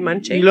a Mind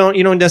Munchie.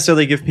 You don't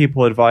necessarily give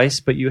people advice,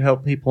 but you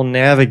help people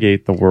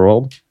navigate the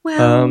world.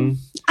 Well,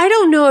 I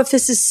don't know if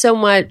this is so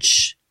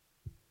much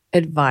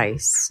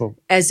advice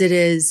as it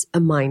is a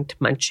Mind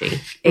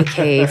Munchie,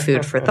 aka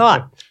food for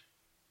thought.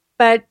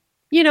 But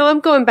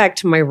I'm going back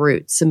to my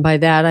roots, and by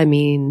that I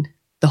mean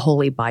the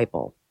Holy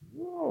Bible.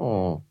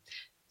 Oh.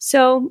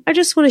 So I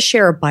just want to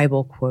share a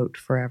Bible quote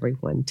for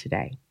everyone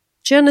today.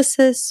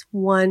 Genesis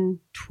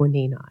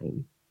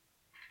 1:29.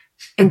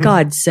 And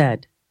God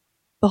said,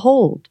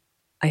 "Behold,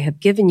 I have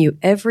given you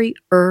every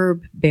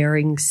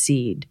herb-bearing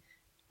seed,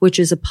 which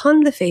is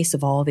upon the face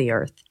of all the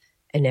earth,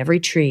 and every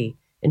tree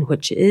in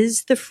which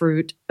is the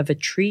fruit of a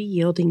tree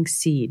yielding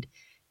seed.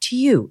 To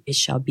you it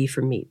shall be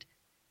for meat."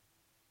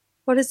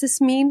 What does this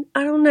mean?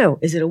 I don't know.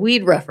 Is it a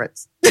weed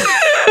reference?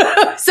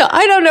 So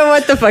I don't know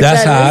what the fuck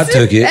That's that how is. I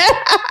took it.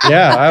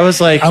 Yeah, I was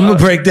like, I'm going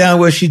to break down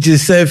what she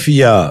just said for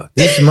y'all.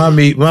 This is my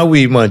weed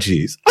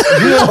munchies.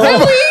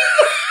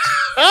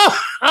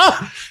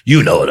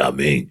 You know what I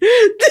mean.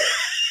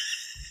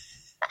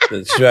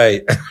 That's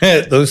right.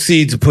 Those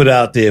seeds are put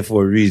out there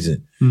for a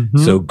reason.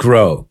 Mm-hmm. So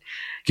grow.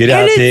 Get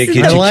out there, get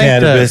your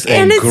cannabis,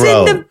 and grow.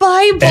 And it's in the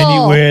Bible.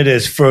 Anywhere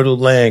there's fertile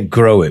land,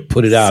 grow it.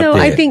 Put it out there. So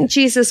I think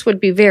Jesus would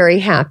be very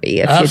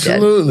happy if you did.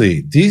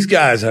 Absolutely. These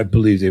guys, I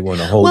believe they want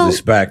to hold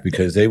this back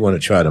because they want to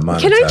try to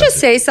monetize. Can I just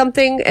say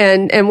something?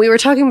 And we were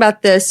talking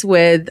about this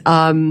with,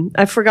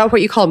 I forgot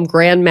what you call him,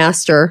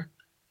 Grandmaster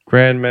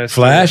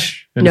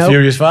Flash and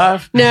Furious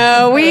 5?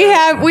 No,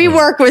 we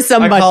work with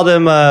somebody. I called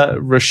him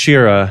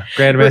Rashira,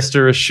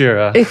 Grandmaster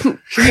Rashira.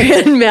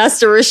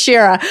 Grandmaster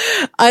Rashira.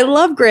 I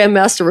love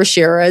Grandmaster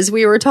Rashira, as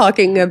we were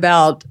talking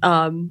about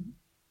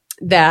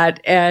that.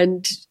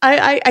 And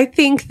I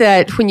think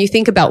that when you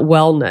think about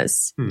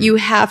wellness, you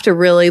have to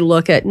really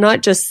look at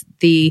not just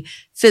the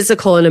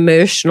physical and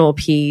emotional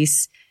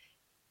piece,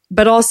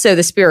 but also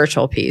the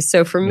spiritual piece.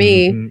 So for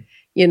me,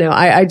 you know,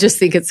 I just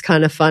think it's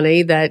kind of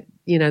funny that,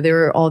 you know,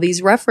 there are all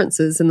these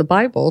references in the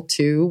Bible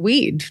to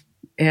weed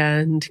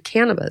and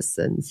cannabis.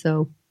 And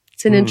so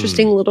it's an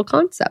interesting little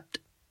concept.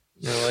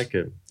 I like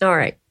it. All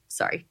right.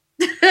 Sorry.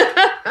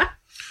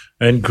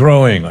 And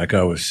growing, like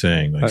I was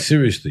saying, like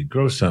seriously,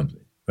 grow something.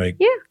 Like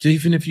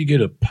even if you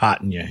get a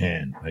pot in your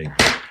hand, like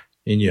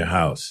in your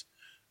house,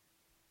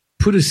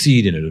 put a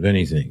seed in it of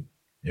anything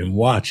and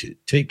watch it.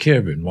 Take care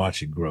of it and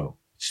watch it grow.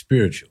 It's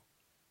spiritual.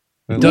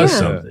 It does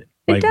something.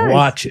 Like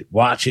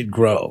watch it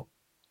grow.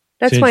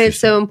 That's why it's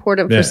so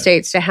important for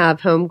states to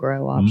have home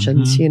grow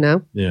options, you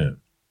know? Yeah.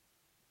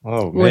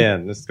 Oh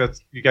man,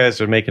 you guys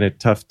are making it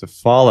tough to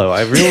follow.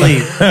 I really,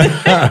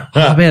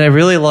 I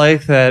really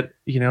like that,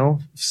 you know,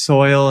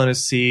 soil and a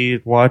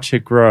seed, watch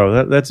it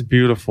grow. That's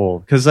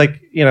beautiful. Cause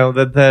like, you know,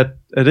 that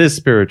it is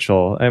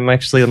spiritual.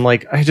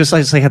 I just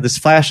had this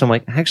flash. I'm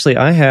like, actually,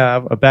 I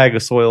have a bag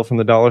of soil from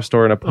the dollar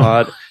store in a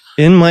pot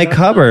in my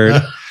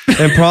cupboard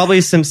and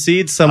probably some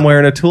seeds somewhere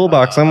in a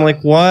toolbox. I'm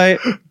like, why?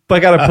 I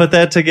got to put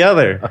that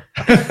together.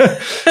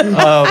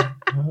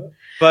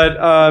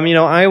 But you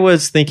know, I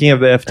was thinking of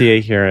the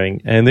FDA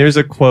hearing, and there's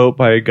a quote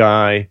by a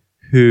guy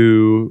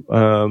who,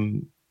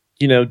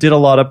 you know, did a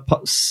lot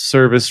of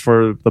service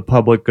for the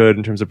public good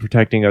in terms of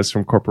protecting us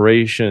from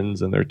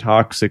corporations and their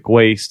toxic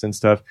waste and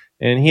stuff.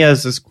 And he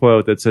has this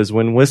quote that says,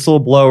 "When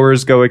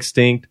whistleblowers go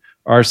extinct,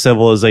 our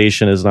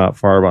civilization is not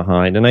far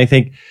behind." And I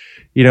think,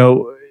 you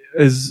know,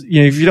 if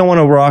you don't want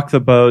to rock the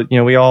boat, you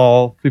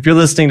know, if you're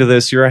listening to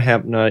this, you're a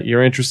hemp nut,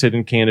 you're interested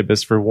in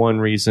cannabis for one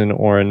reason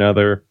or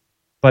another,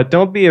 but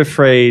don't be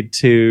afraid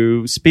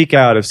to speak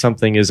out if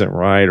something isn't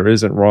right or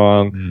isn't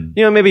wrong.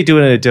 You know, maybe do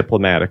it in a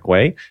diplomatic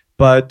way.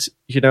 But,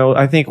 you know,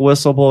 I think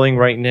whistleblowing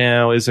right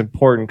now is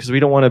important because we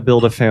don't want to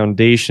build a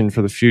foundation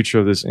for the future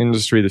of this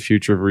industry, the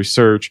future of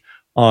research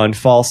on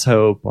false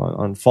hope,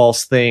 on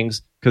false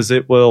things, because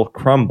it will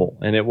crumble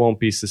and it won't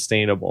be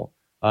sustainable.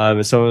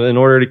 So in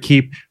order to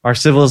keep our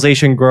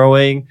civilization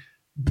growing,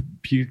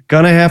 you're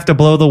going to have to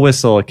blow the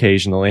whistle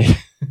occasionally.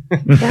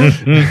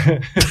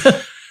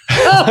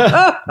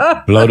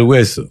 Blow the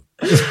whistle.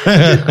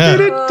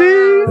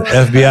 The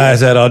FBI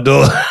is at our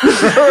door.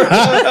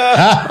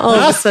 All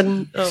of a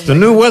sudden. It's the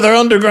new weather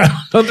underground.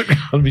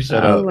 Underground. Be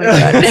shut up. My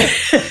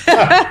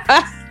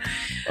God.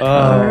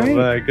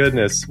 My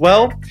goodness.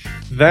 Well,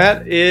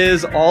 that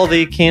is all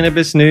the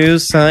cannabis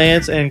news,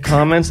 science, and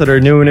comments that are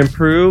new and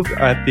improved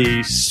at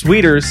the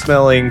sweeter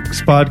smelling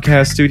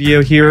podcast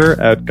studio here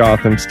at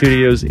Gotham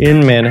Studios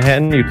in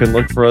Manhattan. You can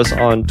look for us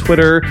on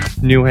Twitter,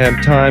 New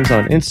Hemp Times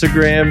on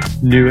Instagram,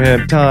 New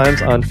Hemp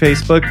Times on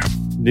Facebook,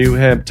 New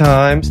Hemp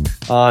Times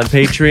on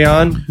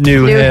Patreon,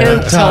 New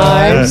Hemp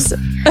Times.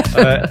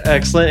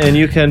 Excellent. And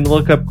you can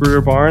look up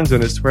Greer Barnes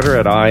and his Twitter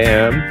at I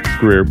am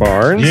Greer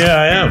Barnes. Yeah,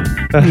 I am.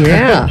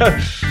 Yeah.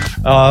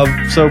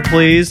 So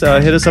please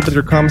hit us up with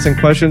your comments and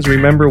questions.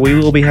 Remember, we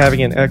will be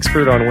having an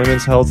expert on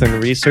women's health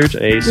and research,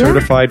 a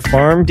certified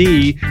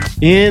PharmD,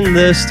 in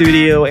the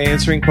studio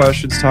answering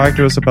questions. Talk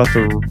to us about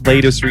the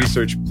latest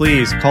research.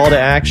 Please call to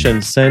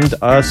action. Send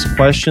us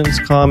questions,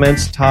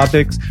 comments,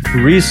 topics,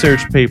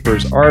 research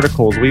papers,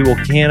 articles. We will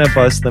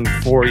cannabis them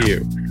for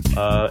you.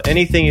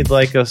 Anything you'd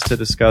like us to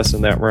discuss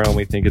in that realm,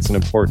 we think it's an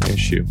important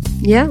issue.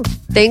 Yeah.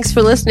 Thanks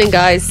for listening,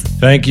 guys.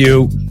 Thank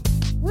you.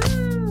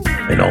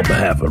 And on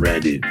behalf of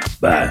Randy,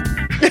 bye.